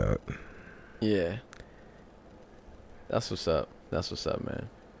it worked out. Yeah. That's what's up. That's what's up, man.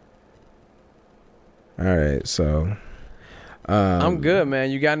 All right, so I'm good, man.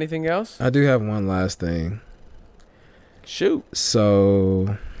 You got anything else? I do have one last thing. Shoot.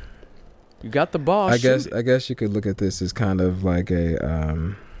 So you got the ball. I guess you could look at this as kind of like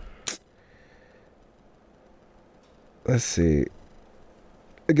a let's see.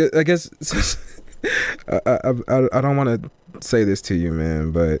 I guess I don't want to say this to you,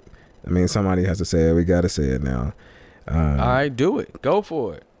 man, but I mean somebody has to say it. We got to say it now. All right, do it. Go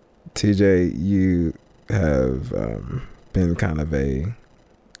for it. TJ, you have been kind of a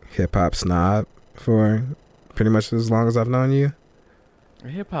hip hop snob for pretty much as long as I've known you. A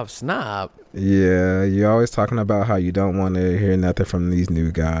hip hop snob? Yeah, you're always talking about how you don't want to hear nothing from these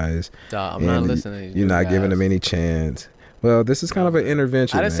new guys. Dog, I'm not listening to these You're not giving them any chance. Well, this is kind of an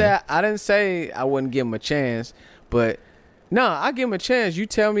intervention. I didn't say I wouldn't give him a chance, but no, I give him a chance. You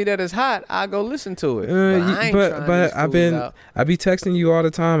tell me that it's hot, I go listen to it. But I be texting you all the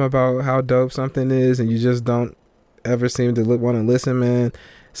time about how dope something is, and you just don't ever seem to want to listen, man.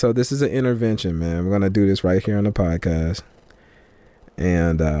 So this is an intervention, man. We're gonna do this right here on the podcast,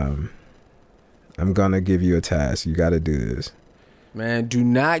 and I'm gonna give you a task. You got to do this. Man, do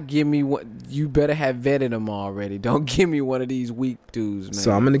not give me what you better have vetted them already. Don't give me one of these weak dudes, man.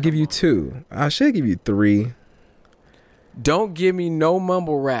 So I'm gonna give you 2. I should give you 3. Don't give me no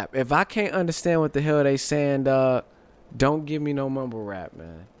mumble rap. If I can't understand what the hell they saying, don't give me no mumble rap,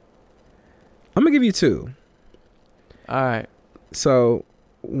 man. I'm gonna give you 2. All right. So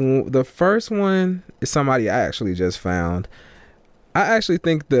the first one is somebody I actually just found. I actually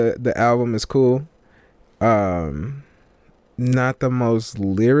think the album is cool. Not the most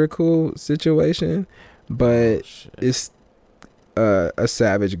lyrical situation, but it's a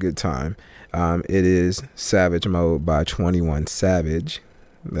savage good time. It is Savage Mode by 21 Savage.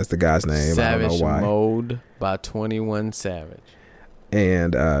 That's the guy's name. Savage I don't know why. Mode by 21 Savage.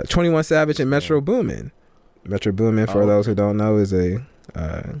 And 21 Savage and Metro Boomin. Metro Boomin, for those who don't know, is he's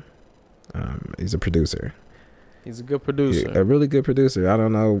a producer. He's a good producer. A really good producer. I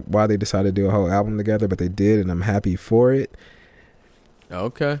don't know why they decided to do a whole album together, but they did, and I'm happy for it.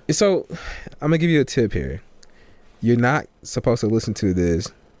 Okay. So I'm going to give you a tip here. You're not supposed to listen to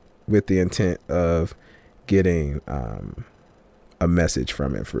this with the intent of getting a message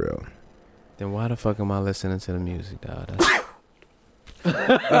from it, for real. Then why the fuck am I listening to the music, dog?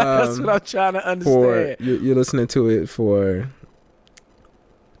 That's what I'm trying to understand. You're listening to it for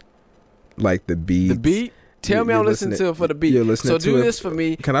like the beat. The beat? Tell me I'm listening to it for the beat. So do this for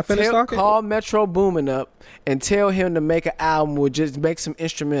me. Can I finish talking? Call Metro Boomin up and tell him to make an album with just make some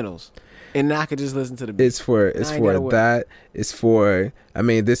instrumentals. And I could just listen to the beat. It's for that. It's for. I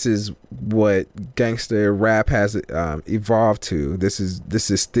mean, this is what gangster rap has evolved to. This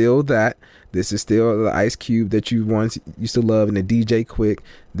is still that. This is still the Ice Cube that you once used to love, and the DJ Quick.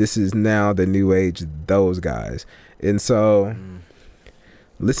 This is now the new age. Those guys, and so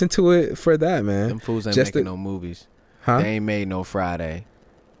listen to it for that, man. Them fools ain't making no movies. Huh? They ain't made no Friday.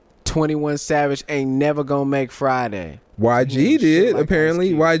 21 Savage ain't never gonna make Friday. YG did like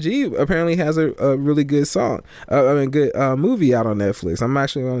apparently. YG apparently has a really good song. Good movie out on Netflix. I'm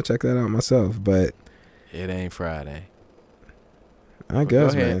actually gonna check that out myself, but it ain't Friday. I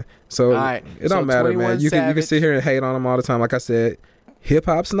guess, man. So right. It don't matter, man. You can sit here and hate on him all the time. Like I said, hip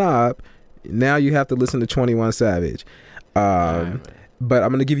hop snob. Now you have to listen to 21 Savage. Right, but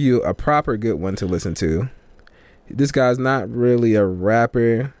I'm gonna give you a proper good one to listen to. This guy's not really a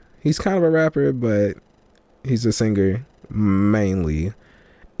rapper. He's kind of a rapper, but he's a singer mainly,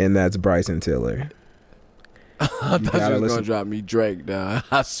 and that's Bryson Tiller. I thought you was gonna drop me Drake, dog.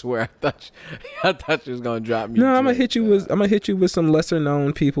 I swear, I thought you was gonna drop me. No, Drake, I'm gonna hit you with some lesser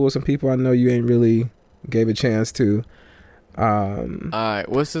known people, some people I know you ain't really gave a chance to. All right,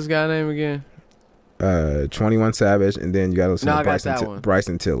 what's this guy name again? 21 Savage, and then you gotta listen to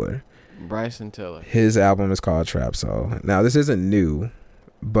Bryson Tiller. Bryson Tiller. His album is called Trap Soul. Now, this isn't new,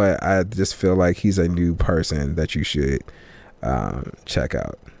 but I just feel like he's a new person that you should check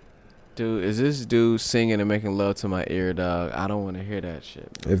out. Dude, is this dude singing and making love to my ear, dog? I don't want to hear that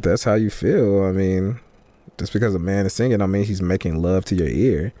shit, man. If that's how you feel, I mean, just because a man is singing, I mean, he's making love to your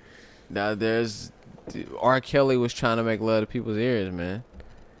ear. Now, R. Kelly was trying to make love to people's ears, man.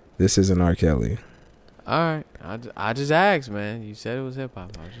 This isn't R. Kelly. All right. I just asked, man. You said it was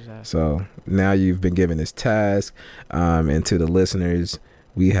hip-hop. I was just asking. So, now you've been given this task, and to the listeners,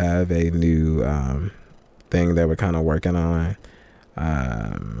 we have a new thing that we're kind of working on.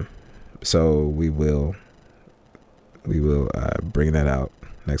 So we will bring that out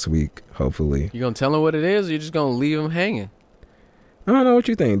next week, hopefully. You gonna tell him what it is, or you just gonna leave him hanging? I don't know what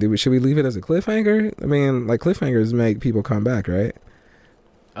you think, dude. Should we leave it as a cliffhanger? I mean, like, cliffhangers make people come back, right?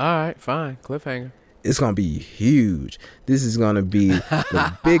 All right, fine. Cliffhanger. It's gonna be huge. This is gonna be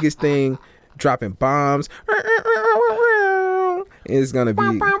the biggest thing, dropping bombs. It's gonna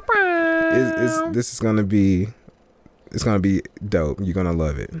be. It's gonna be dope. You're gonna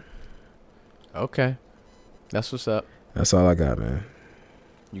love it. Okay, that's what's up. That's all I got, man.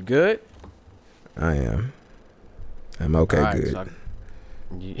 You good? I am. I'm okay. All right, good.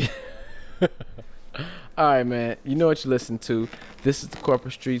 All right, man. You know what you listen to. This is the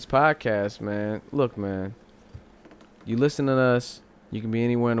Corporate Streets Podcast, man. Look, man. You listen to us. You can be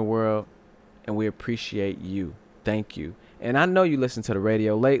anywhere in the world, and we appreciate you. Thank you. And I know you listen to the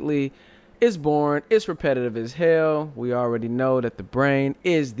radio lately. It's boring. It's repetitive as hell. We already know that the brain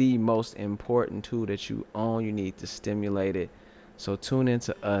is the most important tool that you own. You need to stimulate it. So tune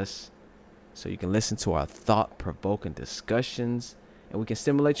into us so you can listen to our thought-provoking discussions, and we can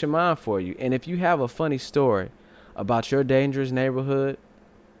stimulate your mind for you. And if you have a funny story about your dangerous neighborhood,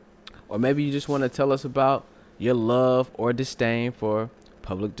 or maybe you just want to tell us about your love or disdain for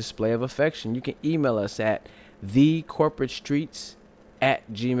public display of affection, you can email us at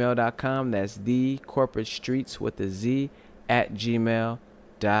thecorporatestreets@gmail.com. That's thecorporatestreets with a Z @gmail.com.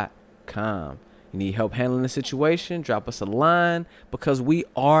 You need help handling the situation? Drop us a line, because we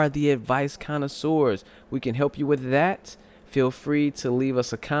are the advice connoisseurs. We can help you with that. Feel free to leave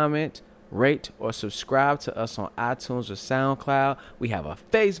us a comment, rate, or subscribe to us on iTunes or SoundCloud. We have a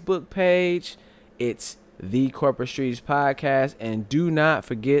Facebook page. It's The Corporate Streets Podcast. And do not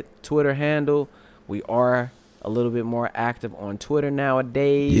forget Twitter handle. We are a little bit more active on Twitter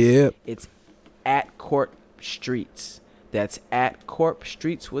nowadays. Yep. It's @Corp Streets. That's @Corp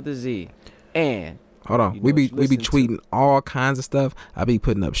Streets with a Z. And hold on, we be tweeting all kinds of stuff. I be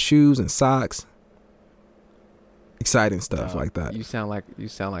putting up shoes and socks, exciting stuff like that. You sound like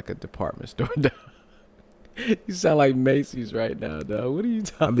a department store, dog. You sound like Macy's right now, dog. What are you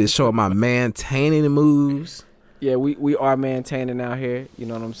talking? I've been showing my maintaining the moves. Yeah, we are maintaining out here. You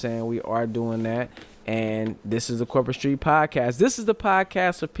know what I'm saying? We are doing that. And this is the Corporate Street Podcast. This is the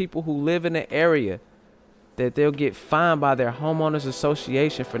podcast for people who live in the area that they'll get fined by their homeowners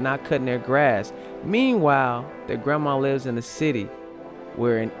association for not cutting their grass. Meanwhile, their grandma lives in a city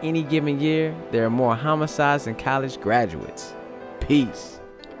where in any given year, there are more homicides than college graduates. Peace.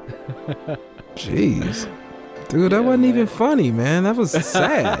 Jeez. Dude, that wasn't even funny, man. That was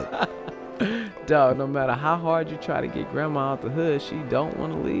sad. Dog, no matter how hard you try to get grandma out the hood, she don't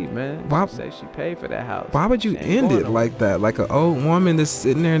want to leave, man. Why, she say she paid for that house. Why would you end it like that? Like an old woman that's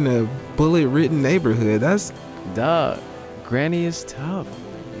sitting there in a bullet-ridden neighborhood. That's... Dog, granny is tough.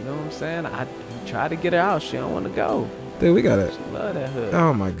 You know what I'm I'm saying? I try to get her out. She don't want to go. Dude, we got it. She love that hood.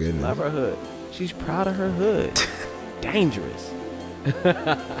 Oh my goodness. Love her hood. She's proud of her hood. Dangerous.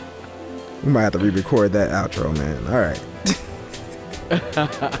 We might have to re-record that outro, man. All right. Oh,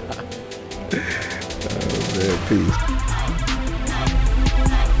 man, peace.